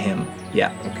 on him,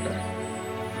 yeah. Okay.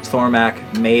 Thormac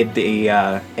made the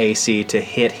AC to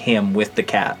hit him with the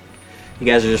cat. You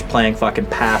guys are just playing fucking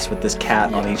pass with this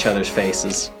cat on each other's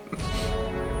faces.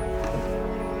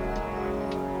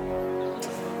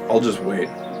 I'll just wait.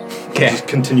 Okay. Just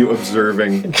continue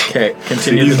observing. Okay.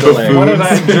 Continue These the delay. What did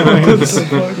I join? What the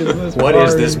fuck is this? What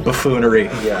is this party? buffoonery?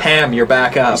 Ham, you're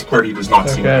back up. This party does not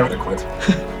seem Okay. adequate.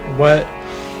 What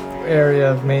area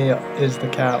of me is the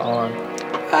cat on?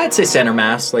 I'd say center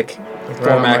mass. Like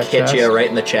Around my Thormac hit chest? you right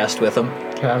in the chest with him.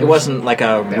 Okay, It wasn't like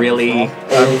a really I'm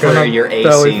over gonna your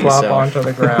belly AC. flop So. onto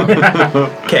the ground.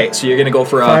 Okay, so you're gonna go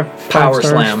for a Five power stars,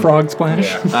 slam. Frog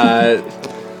splash. Yeah.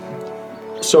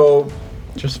 So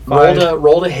Just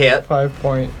roll to hit. 5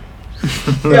 point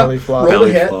belly flop. Roll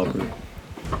to hit. flopper.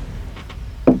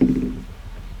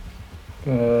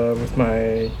 With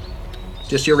my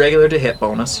Just your regular to hit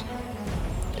bonus.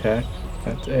 okay,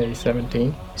 that's a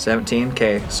 17. 17.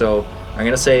 Okay, so I'm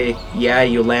gonna say yeah,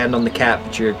 you land on the cat,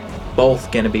 but you're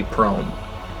both gonna be prone.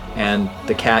 And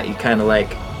the cat, you kind of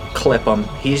like clip him.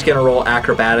 He's gonna roll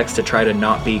acrobatics to try to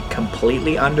not be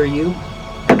completely under you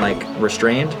and like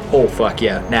restrained. Oh fuck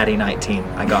yeah, natty 19.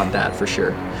 I got that for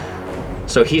sure.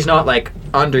 So he's not like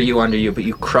under you, but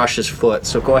you crush his foot.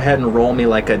 So go ahead and roll me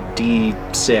like a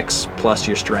D6 plus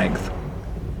your strength,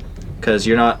 because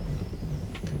you don't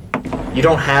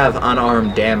have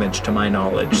unarmed damage to my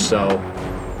knowledge. So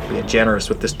be generous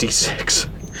with this D6.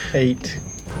 8.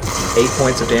 8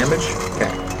 points of damage.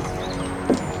 Okay.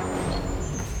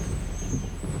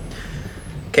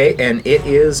 Okay, and it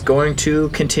is going to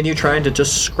continue trying to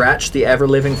just scratch the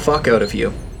ever-living fuck out of you.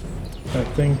 I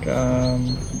think I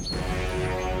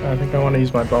want to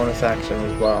use my bonus action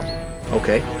as well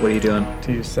Okay, what are you doing?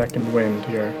 to use second wind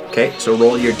here. Okay, so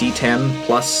roll your d10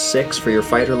 plus 6 for your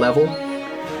fighter level.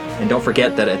 And don't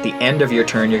forget that at the end of your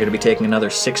turn, you're going to be taking another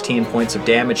 16 points of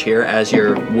damage here as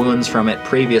your wounds from it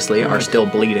previously are still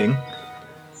bleeding.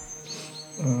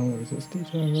 What is this?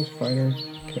 D10 this fighter.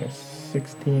 Okay,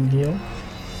 16 heal.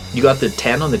 You got the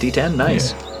 10 on the d10?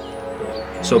 Nice.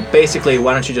 So basically,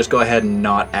 why don't you just go ahead and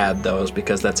not add those,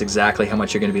 because that's exactly how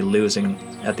much you're going to be losing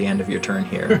at the end of your turn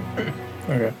here.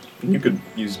 Okay. You could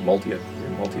use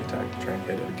multi-attack to try and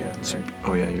hit it again. Right?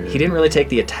 Oh yeah, He didn't really take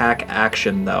the attack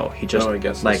action, though. He just I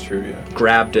guess like that's true, yeah.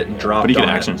 grabbed it and dropped But you can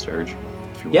on action it. surge. If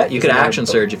you Yeah, want. you could action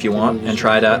surge if you want and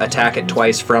try to attack it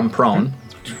twice from prone.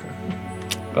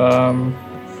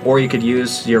 Or you could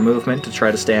use your movement to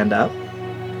try to stand up.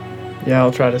 Yeah,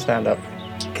 I'll try to stand up.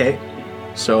 Okay,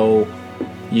 so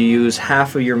you use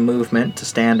half of your movement to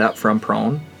stand up from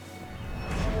prone.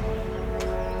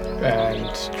 And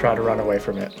try to run away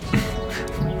from it.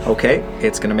 Okay,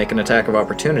 it's going to make an attack of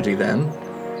opportunity then.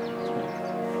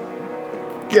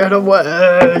 Get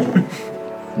away!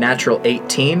 Natural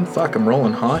 18. Fuck, I'm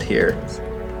rolling hot here.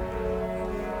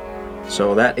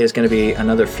 So that is going to be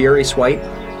another Fury Swipe.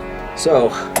 So,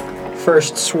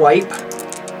 first swipe.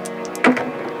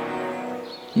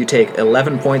 You take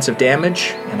 11 points of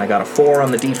damage, and I got a 4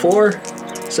 on the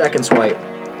d4. Second swipe.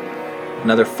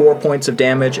 Another 4 points of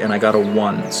damage, and I got a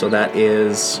 1. So that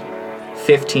is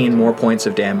 15 more points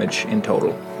of damage in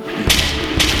total.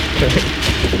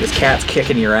 This cat's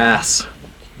kicking your ass.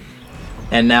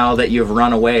 And now that you've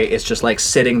run away, it's just like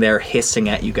sitting there hissing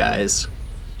at you guys.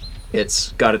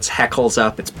 It's got its heckles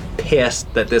up. It's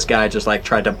pissed that this guy just like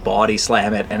tried to body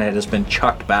slam it, and it has been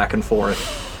chucked back and forth.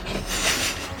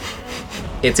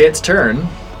 It's its turn.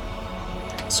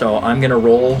 So I'm going to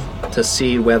roll to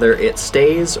see whether it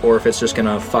stays or if it's just going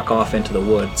to fuck off into the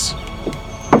woods.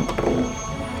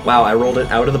 Wow, I rolled it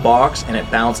out of the box, and it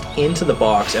bounced into the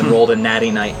box and rolled a natty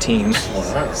 19.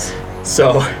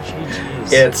 So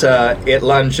it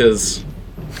lunges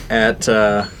at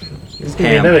He's gonna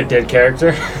be another dead character.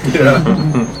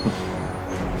 I'm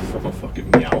a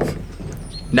fucking meow.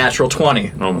 natural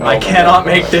 20. Oh my I cannot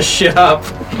make this shit up.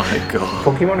 My God.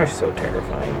 Pokemon are so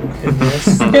terrifying in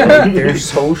this. They're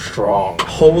so strong.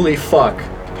 Holy fuck.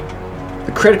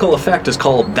 The critical effect is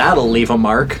called That'll Leave a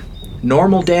Mark.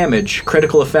 Normal damage,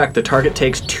 critical effect, the target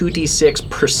takes 2d6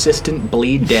 persistent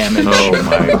bleed damage. Oh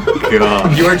my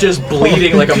God. You are just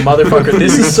bleeding like a motherfucker.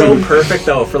 This is so perfect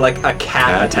though for like a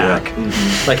cat attack. Yeah.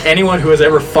 Like anyone who has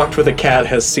ever fucked with a cat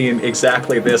has seen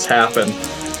exactly this happen.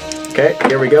 Okay,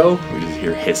 here we go. We just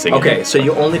hear hissing. Okay, so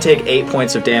you only take 8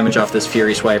 points of damage off this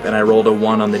Fury Swipe, and I rolled a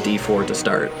 1 on the d4 to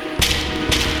start.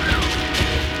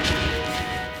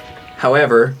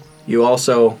 However, you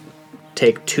also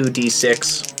take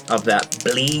 2d6 of that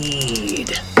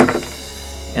bleed.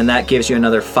 And that gives you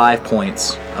another 5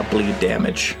 points of bleed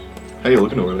damage. How you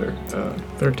looking over there?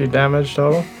 30 damage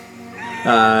total.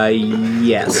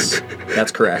 Yes,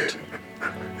 that's correct.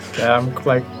 Yeah, I'm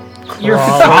like You're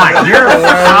crawling, fine. You're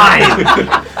fine.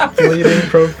 bleeding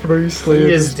profusely.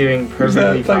 He is doing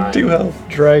perfectly fine. health.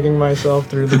 Dragging myself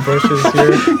through the bushes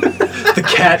here. The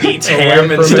cat eats Away ham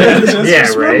from instead. it. Yeah,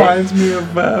 This right. reminds me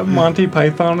of Monty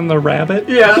Python and the Rabbit.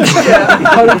 Yeah,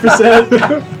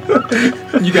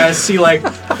 100%. You guys see like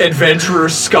adventurer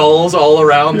skulls all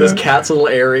around this cat's little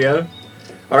area.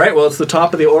 All right, well, it's the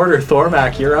top of the order.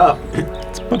 Thormac, you're up.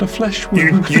 But a flesh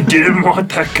wound. You didn't want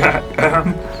that cat.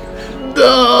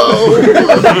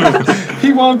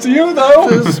 He wants you though.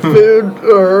 This food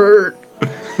hurt.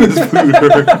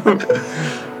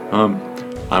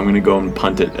 I'm gonna go and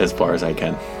punt it as far as I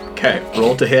can. Okay,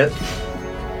 roll to hit.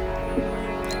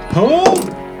 Pull.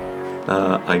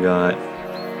 I got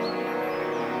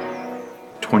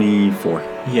 24.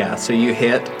 Yeah, so you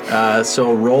hit.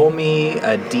 So roll me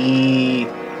a d.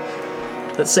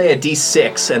 Let's say a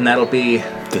d6, and that'll be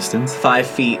Distance? 5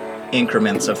 feet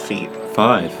increments of feet.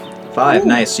 5. 5,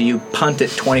 nice. So you punt it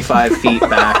 25 feet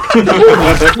back. Does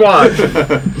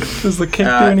the kick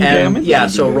do any damage? Yeah,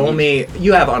 so roll me.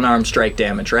 You have unarmed strike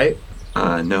damage, right?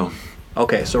 No.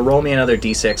 Okay, so roll me another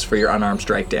d6 for your unarmed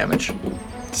strike damage.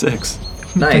 6.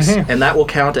 Nice, and that will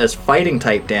count as fighting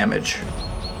type damage,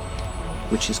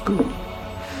 which is good.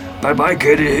 Bye-bye,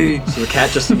 kitty. So the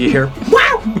cat just, you hear,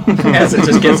 wow, as it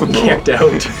just gets kicked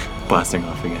out. Blasting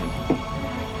off again.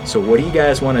 So what do you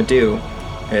guys want to do?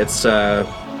 It's, do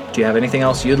you have anything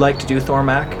else you'd like to do,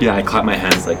 Thormac? Yeah, I clap my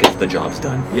hands like if the job's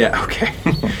done. Yeah, okay.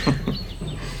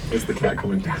 Is the cat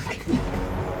coming back?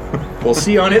 We'll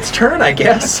see on its turn, I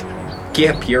guess.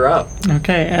 Gip, you're up.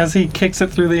 Okay, as he kicks it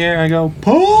through the air, I go,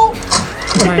 pull!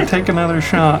 And I take another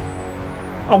shot.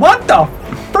 Oh, what the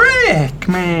frick,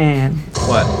 man?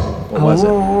 What? What was it?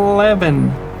 11.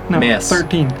 No, Miss.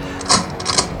 13.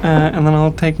 And then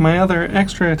I'll take my other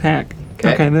extra attack.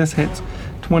 'Kay. Okay, this hits.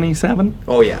 27.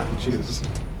 Oh, yeah. Jesus.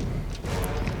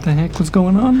 What the heck was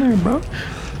going on there, bro?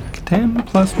 10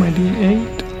 plus my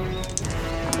d8.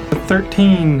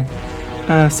 13.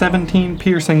 17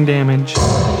 piercing damage.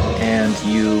 And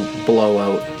you blow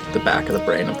out the back of the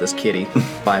brain of this kitty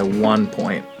by 1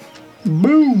 point.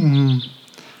 Boom!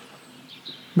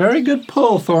 Very good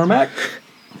pull, Thormac.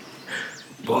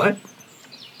 What?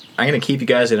 I'm going to keep you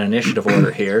guys in initiative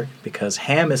order here because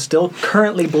Ham is still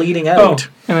currently bleeding Oh, out.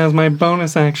 and as my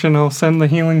bonus action, I'll send the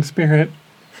healing spirit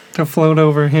to float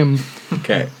over him.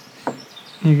 Okay.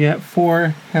 You get 4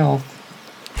 health.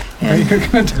 And You're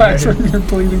gonna die from your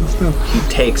bleeding still. he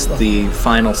takes the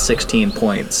final 16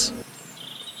 points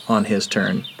on his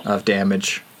turn of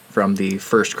damage from the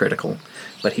first critical.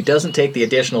 But he doesn't take the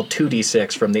additional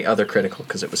 2d6 from the other critical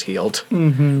because it was healed.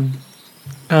 And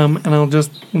I'll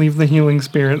just leave the healing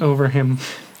spirit over him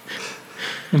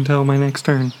until my next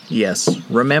turn. Yes,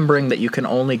 remembering that you can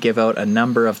only give out a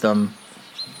number of them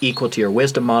equal to your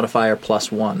wisdom modifier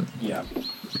plus 1. Yeah.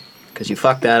 Because you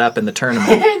fucked that up in the tournament.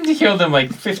 And you healed them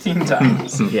like 15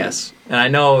 times. Yes. And I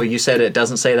know you said it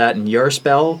doesn't say that in your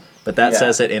spell, but that Yeah.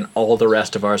 says it in all the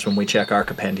rest of ours when we check our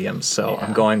compendiums. So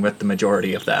I'm going with the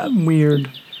majority of that. Weird.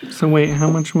 So wait, how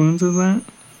much wounds is that?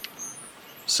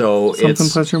 So Something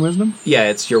it's plus your wisdom? yeah,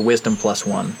 it's your wisdom plus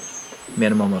 1,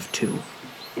 minimum of 2.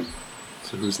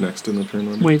 So who's next in the turn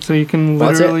order? Wait, so you can Well,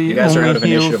 that's it. literally You guys are only out of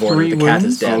heal initiative order. 3 The cat is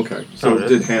wounds? dead. Oh, okay. So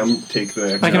did Ham take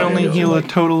the extra I can only damage? heal a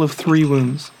total of 3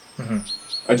 wounds.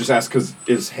 I just asked because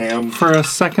is Ham... For a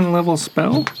second level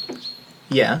spell?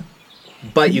 Yeah.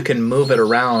 But you can move it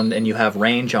around and you have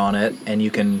range on it and you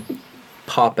can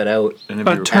pop it out And if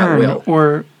A you're- turn will.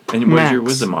 or And what is max. your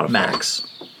wisdom modifier? max.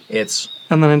 It's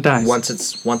And then it dies. once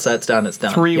that's done, it's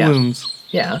done. 3 yeah. wounds.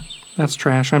 Yeah. That's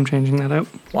trash. I'm changing that out.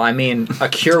 Well, I mean, a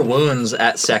cure wounds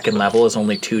at second level is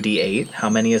only 2d8. How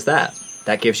many is that?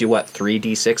 That gives you what,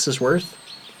 3d6s worth?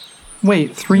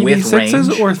 Wait, 3 With d6s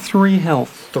range? or 3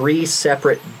 health? 3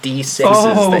 separate d6s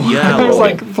Oh, that you yeah, can there's roll.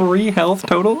 like 3 health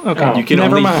total? Okay, You can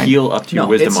never only mind. heal up to your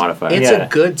wisdom it's, modifier. It's Yeah. a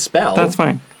good spell. That's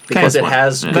fine. Because Okay. it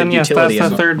has good Then yes, that's utility the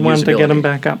and third one to get him usability.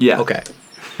 back up. Yeah. Okay.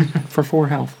 For 4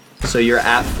 health. So you're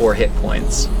at 4 hit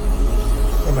points.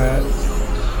 I'm at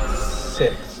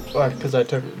 6. Because I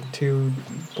took 2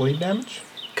 bleed damage?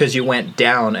 Because you went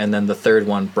down and then the third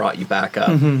one brought you back up.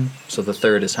 Mm-hmm. So the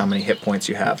third is how many hit points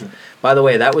you have. By the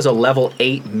way, that was a level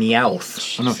 8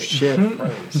 Meowth. Oh, no shit.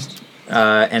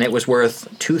 And it was worth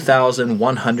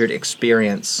 2,100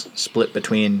 experience split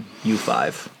between you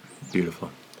 5.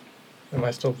 Beautiful. Am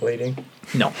I still bleeding?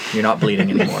 No, you're not bleeding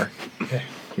anymore. Okay.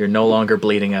 You're no longer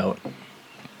bleeding out.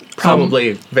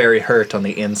 Probably very hurt on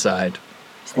the inside.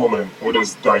 Small man, what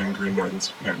is Dying Green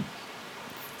Man's name?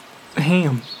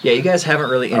 Ham. Yeah, you guys haven't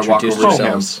really I walk introduced over to him.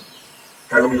 yourselves.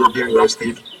 Ham, you are being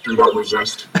rescued. Do not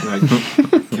resist. And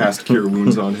I cast Cure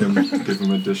Wounds on him to give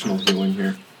him additional healing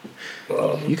here.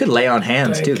 You could lay on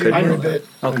hands too, couldn't you?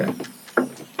 Okay.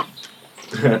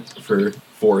 For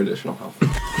 4 additional health.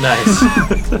 Nice.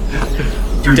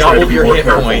 Do try to Double be your more hit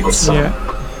careful points. this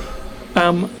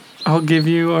time. Yeah. I'll give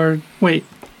you our... Wait,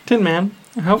 Tin Man,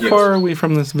 how Yes. far are we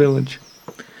from this village?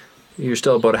 You're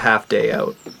still about a half day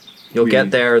out. You'll We-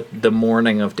 get there the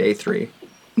morning of day 3.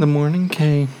 The morning?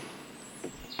 Okay.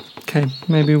 Okay,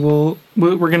 maybe we're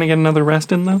gonna get another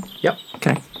rest in, though? Yep.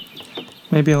 Okay.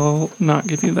 Maybe I'll not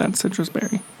give you that citrus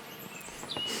berry.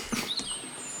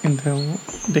 Until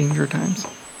danger times.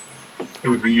 It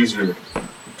would be easier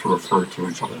to refer to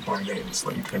each other by names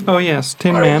than Tin Oh yes,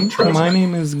 Tin I Man. trust My it.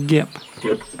 name is Gip.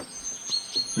 Gip.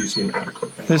 You seem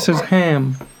adequate. in This is combat.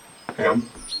 Ham. Ham.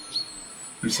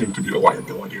 You seem to be a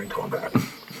liability in combat.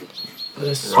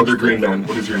 This Other Green Man,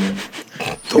 what is your name?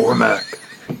 Thormac.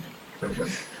 Very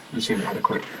good. You seem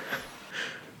adequate.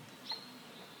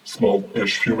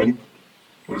 Small-ish human.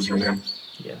 What is your name?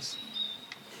 Yes.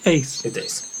 Ace. It's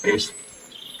Ace. Ace.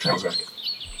 Chazak.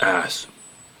 Ass.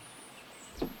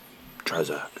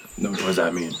 Trizak. No, What does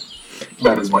that mean?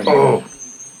 That is my name. Oh.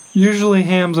 Usually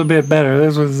Ham's a bit better.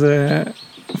 This was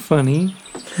funny.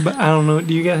 But I don't know.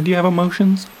 Do you have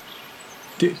emotions?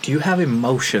 Do you have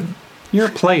emotion? You're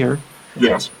a player.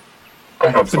 Yes. I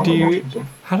have some do you- emotions.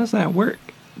 How does that work?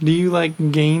 Do you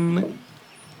gain...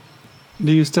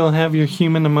 Do you still have your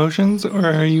human emotions, or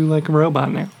are you like a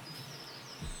robot now?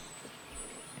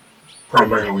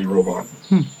 Primarily robot.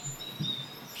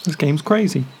 This game's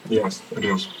crazy. Yes, it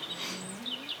is.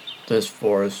 This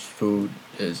forest food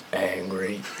is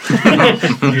angry.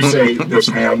 You say this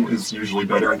ham is usually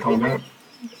better in combat?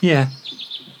 Yeah.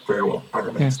 Very well. That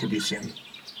remains to be seen.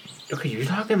 Okay, you're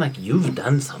talking like you've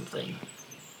done something.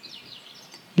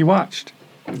 You watched.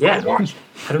 Yeah. Watch.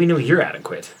 How do we know you're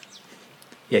adequate?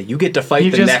 Yeah, you get to fight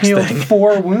You the just next healed thing.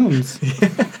 4 wounds.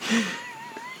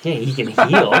 Yeah, he can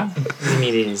heal. I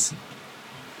mean, he's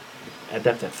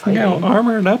adept at Look fighting. how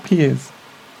armored up he is.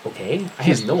 Okay, I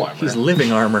have no armor. He's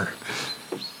living armor.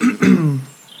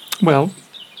 Well,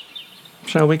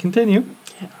 shall we continue?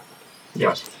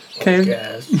 Yes. Okay.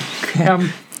 Yes.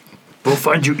 We'll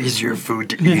find you easier food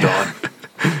to eat on.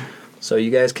 So you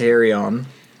guys carry on,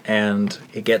 and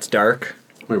it gets dark.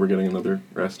 Wait, we're getting another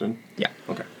rest in? Yeah.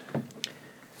 Okay.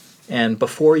 And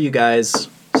before you guys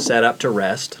set up to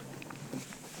rest,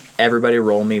 everybody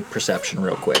roll me perception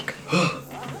real quick.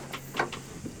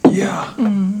 Yeah.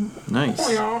 Nice.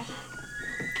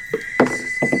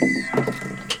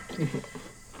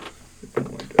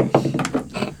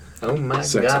 Oh my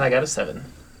Six. god, I got a 7.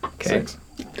 Okay. 6.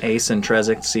 Ace and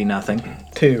Trezek see nothing.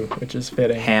 2, which is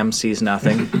fitting. Ham sees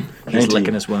nothing. He's 19.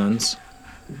 licking his wounds.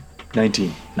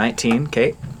 19. 19,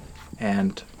 okay.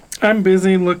 And I'm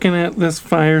busy looking at this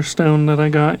firestone that I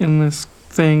got in this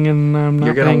thing, and I'm you're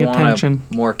not going paying to want attention.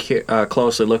 to more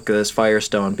closely look at this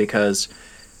firestone because,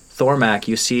 Thormac,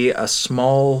 you see a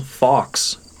small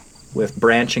fox with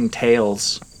branching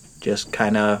tails just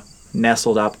kind of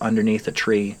nestled up underneath a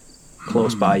tree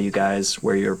close by you guys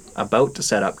where you're about to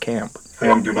set up camp.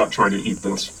 Ham, do not try to eat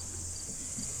this.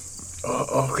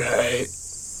 Okay.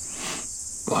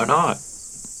 Why not?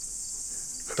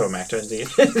 Thormac tries to eat.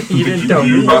 You didn't Do tell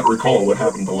you me. not recall what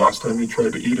happened the last time you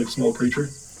tried to eat a small creature?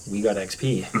 We got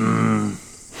XP.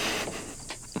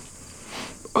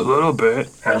 A little bit.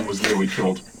 Ham was nearly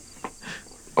killed.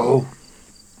 Oh.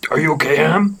 Are you okay,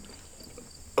 Ham?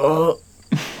 Are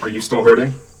you still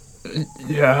hurting?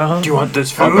 Yeah. Do you want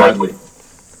this How food? badly?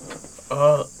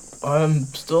 I'm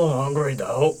still hungry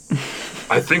though.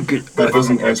 I think it. That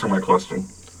doesn't answer my question.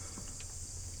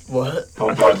 What?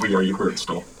 How badly are you hurt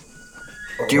still?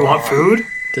 Do you want food?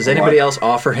 Does anybody else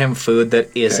offer him food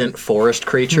that isn't forest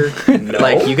creature?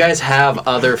 Like, you guys have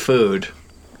other food.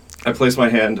 I place my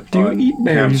hand Do you on eat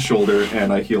berries? Ham's shoulder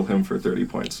and I heal him for 30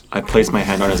 points. I place my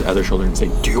hand on his other shoulder and say,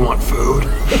 Do you want food?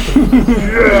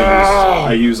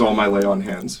 I use all my lay on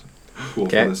hands pool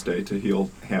Okay. for this day to heal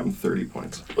Ham 30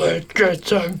 points. Let's get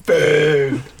some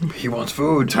food. He wants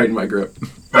food. Tighten my grip.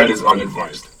 That is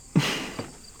unadvised.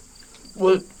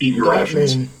 What Eat your that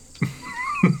rations. mean?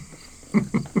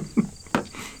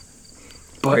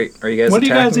 Are you guys What are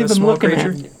you attacking guys this even small looking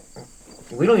creature?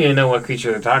 at? We don't even know what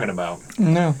creature they're talking about.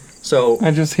 No. So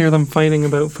I just hear them fighting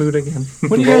about food again.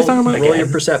 What are you guys talking about? roll your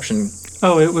perception.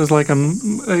 Oh, it was like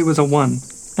it was a 1.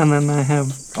 And then I have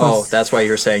Oh, that's why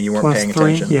you were saying you weren't plus paying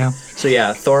 3. attention. Yeah. So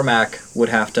yeah, Thormac would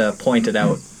have to point it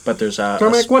out, but there's a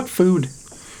Thormac, what food?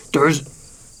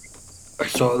 I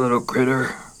saw a little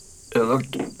critter. It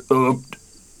looked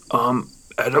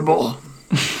edible.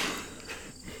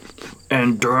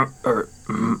 And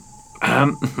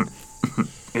Ham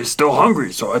is still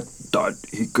hungry, so I thought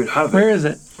he could have Where it. is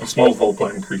it? A small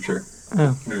vulpine creature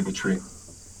Oh. near the tree.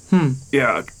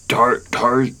 Yeah,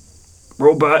 Tarzak,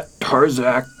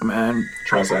 man.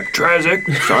 Trazak. Trazak,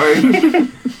 sorry.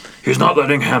 He's not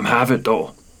letting Ham have it,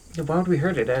 though. Yeah, why would we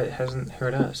hurt it? It hasn't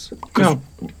hurt us. No.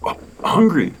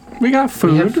 Hungry. We got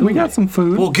food. have We food. got some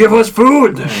food. Well, give us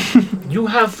food, then. You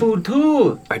have food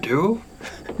too. I do?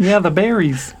 Yeah, the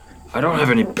berries. I don't have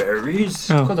any berries.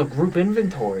 Oh. It's called a group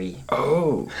inventory.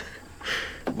 Oh.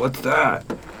 What's that?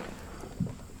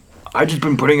 I just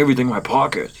been putting everything in my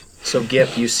pocket. So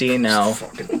Gip, you see now,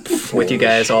 with you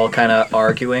guys all kind of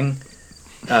arguing,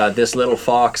 this little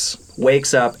fox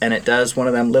wakes up and it does one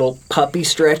of them little puppy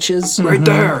stretches, Right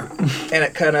there. and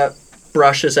it kind of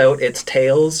brushes out its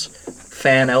tails,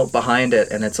 fan out behind it,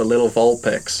 and it's a little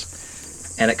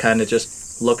Vulpix, and it kind of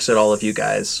just looks at all of you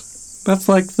guys. That's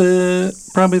like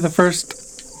probably the first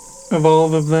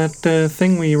evolve of that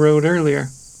thing we rode earlier.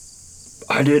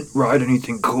 I didn't ride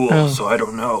anything cool, Oh. so I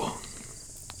don't know.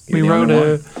 We the rode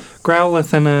only a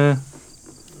Growlithe and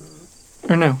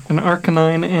an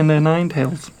Arcanine and a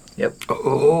Ninetales.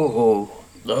 Oh.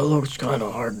 That looks kind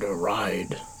of hard to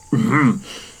ride.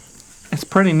 It's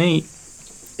pretty neat.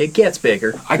 It gets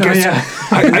bigger. I guess yeah.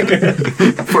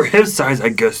 I for his size, I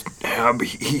guess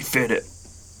he fit it.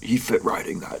 He fit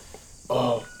riding that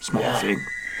Oh, small yeah. thing.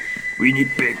 We need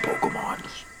big Pokemon.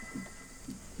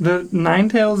 The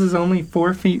Ninetales is only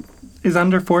 4 feet. Is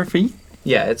under 4 feet.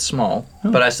 Yeah, it's small,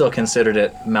 but I still considered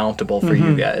it mountable for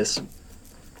you guys.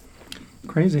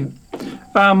 Crazy.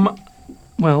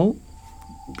 Well,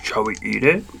 Shall we eat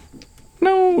it?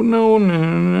 No.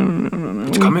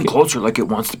 It's coming closer like it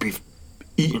wants to be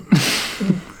eaten.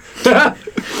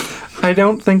 I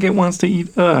don't think it wants to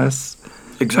eat us.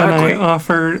 Exactly. And I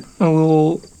offer a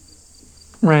little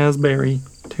raspberry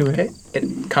to it. Okay.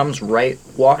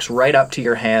 It walks right up to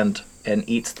your hand and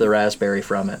eats the raspberry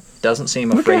from it. Doesn't seem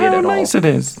Look afraid at how at all. nice it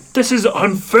is. This is Can I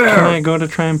unfair. go to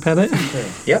try and pet it?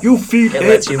 Yep. You feed It it,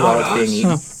 lets you while not it's being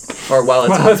us. eaten. Or while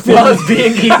it's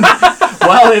being eaten.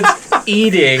 While it's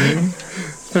eating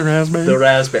The raspberry? the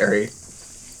raspberry.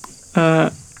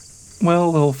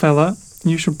 Well, little fella,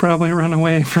 you should probably run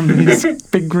away from these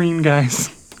big green guys.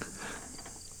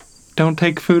 Don't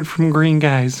take food from green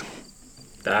guys.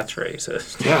 That's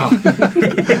racist.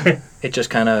 Yeah. It just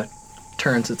kind of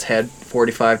turns its head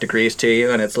 45 degrees to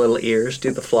you, and its little ears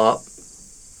do the flop.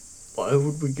 Why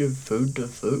would we give food to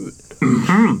food?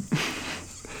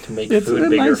 To make It's food a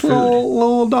bigger nice food.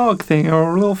 little dog thing, or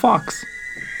a little fox.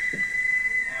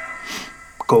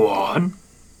 Go on.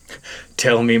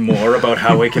 Tell me more about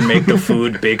how we can make the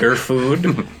food bigger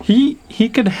food. He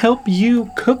could help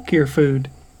you cook your food.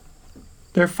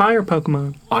 They're fire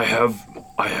Pokemon. I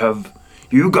have.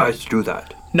 You guys do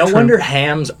that. No wonder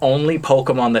Ham's only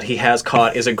Pokemon that he has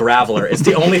caught is a Graveler. It's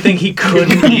the only thing he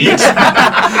couldn't eat.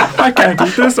 I can't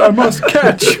eat this, I must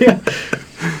catch.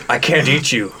 I can't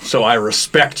eat you, so I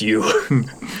respect you.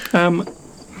 And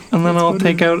then I'll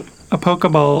take out a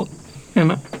Pokeball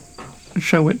and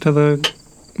show it to the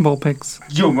Vulpix.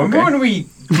 Yo, remember when we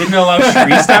didn't allow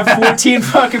Shreeze to have 14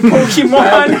 fucking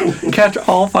Pokemon? Catch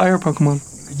all fire Pokemon.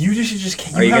 You just should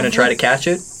just. Are you going to try to catch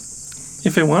it?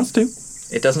 If it wants to.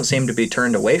 It doesn't seem to be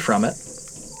turned away from it.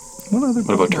 What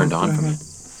about turned on from it?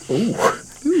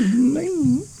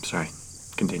 Ooh. Sorry.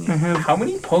 Continue. I have How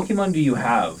many Pokemon do you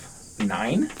have?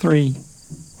 9? 3.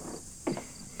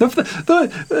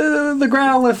 The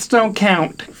Growliths don't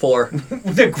count. 4.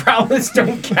 The Growliths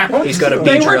don't count. He's got a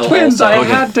They were Beedrill twins. also. I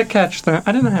had to catch them.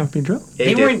 I didn't have a Beedrill. Yeah, They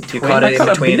you did. weren't You twins. caught I it in caught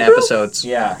a between Beedrill? episodes.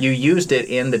 Yeah. You used it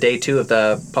in the day 2 of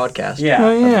the podcast. Yeah.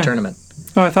 Oh, Of the yeah. tournament.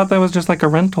 Oh, I thought that was just like a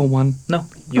rental one. No,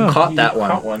 you Oh. caught You that one.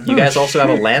 caught one. You Oh, guys also have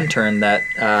a shit. lantern that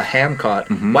Ham caught.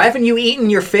 Why haven't you eaten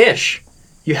your fish?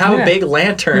 You have a Yeah. big We have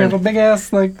lantern. a big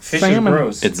ass, like, Fish salmon. is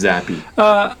gross. It's Zappy.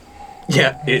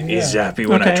 Yeah, it is zappy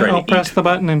when I Okay, try I'll to press eat. the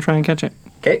button and try and catch it.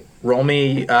 Okay, roll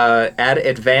me at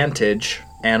advantage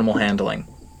animal handling.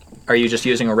 Are you just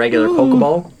using a regular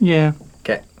Pokeball? Yeah.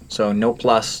 Okay, so no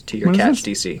plus to your What is catch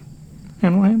this? DC.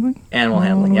 Animal handling? Animal All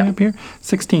handling, the way yeah. up here.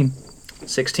 16.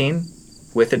 16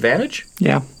 with advantage?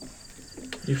 Yeah.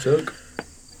 You suck.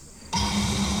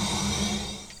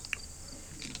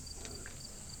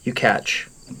 You catch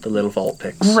the little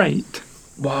Vulpix. Great.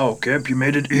 Wow, Gimp, you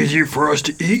made it easier for us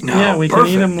to eat now. Yeah, we Perfect.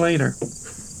 can eat them later.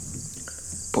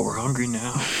 But we're hungry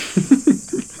now.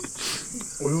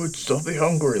 We would still be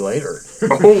hungry later.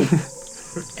 Oh,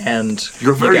 And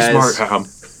you're very you guys smart, Ham.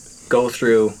 go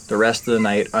through the rest of the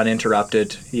night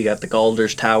uninterrupted. You got the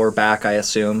Galder's Tower back, I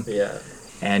assume. Yeah.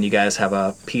 And you guys have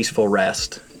a peaceful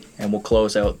rest. And we'll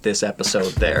close out this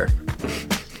episode there.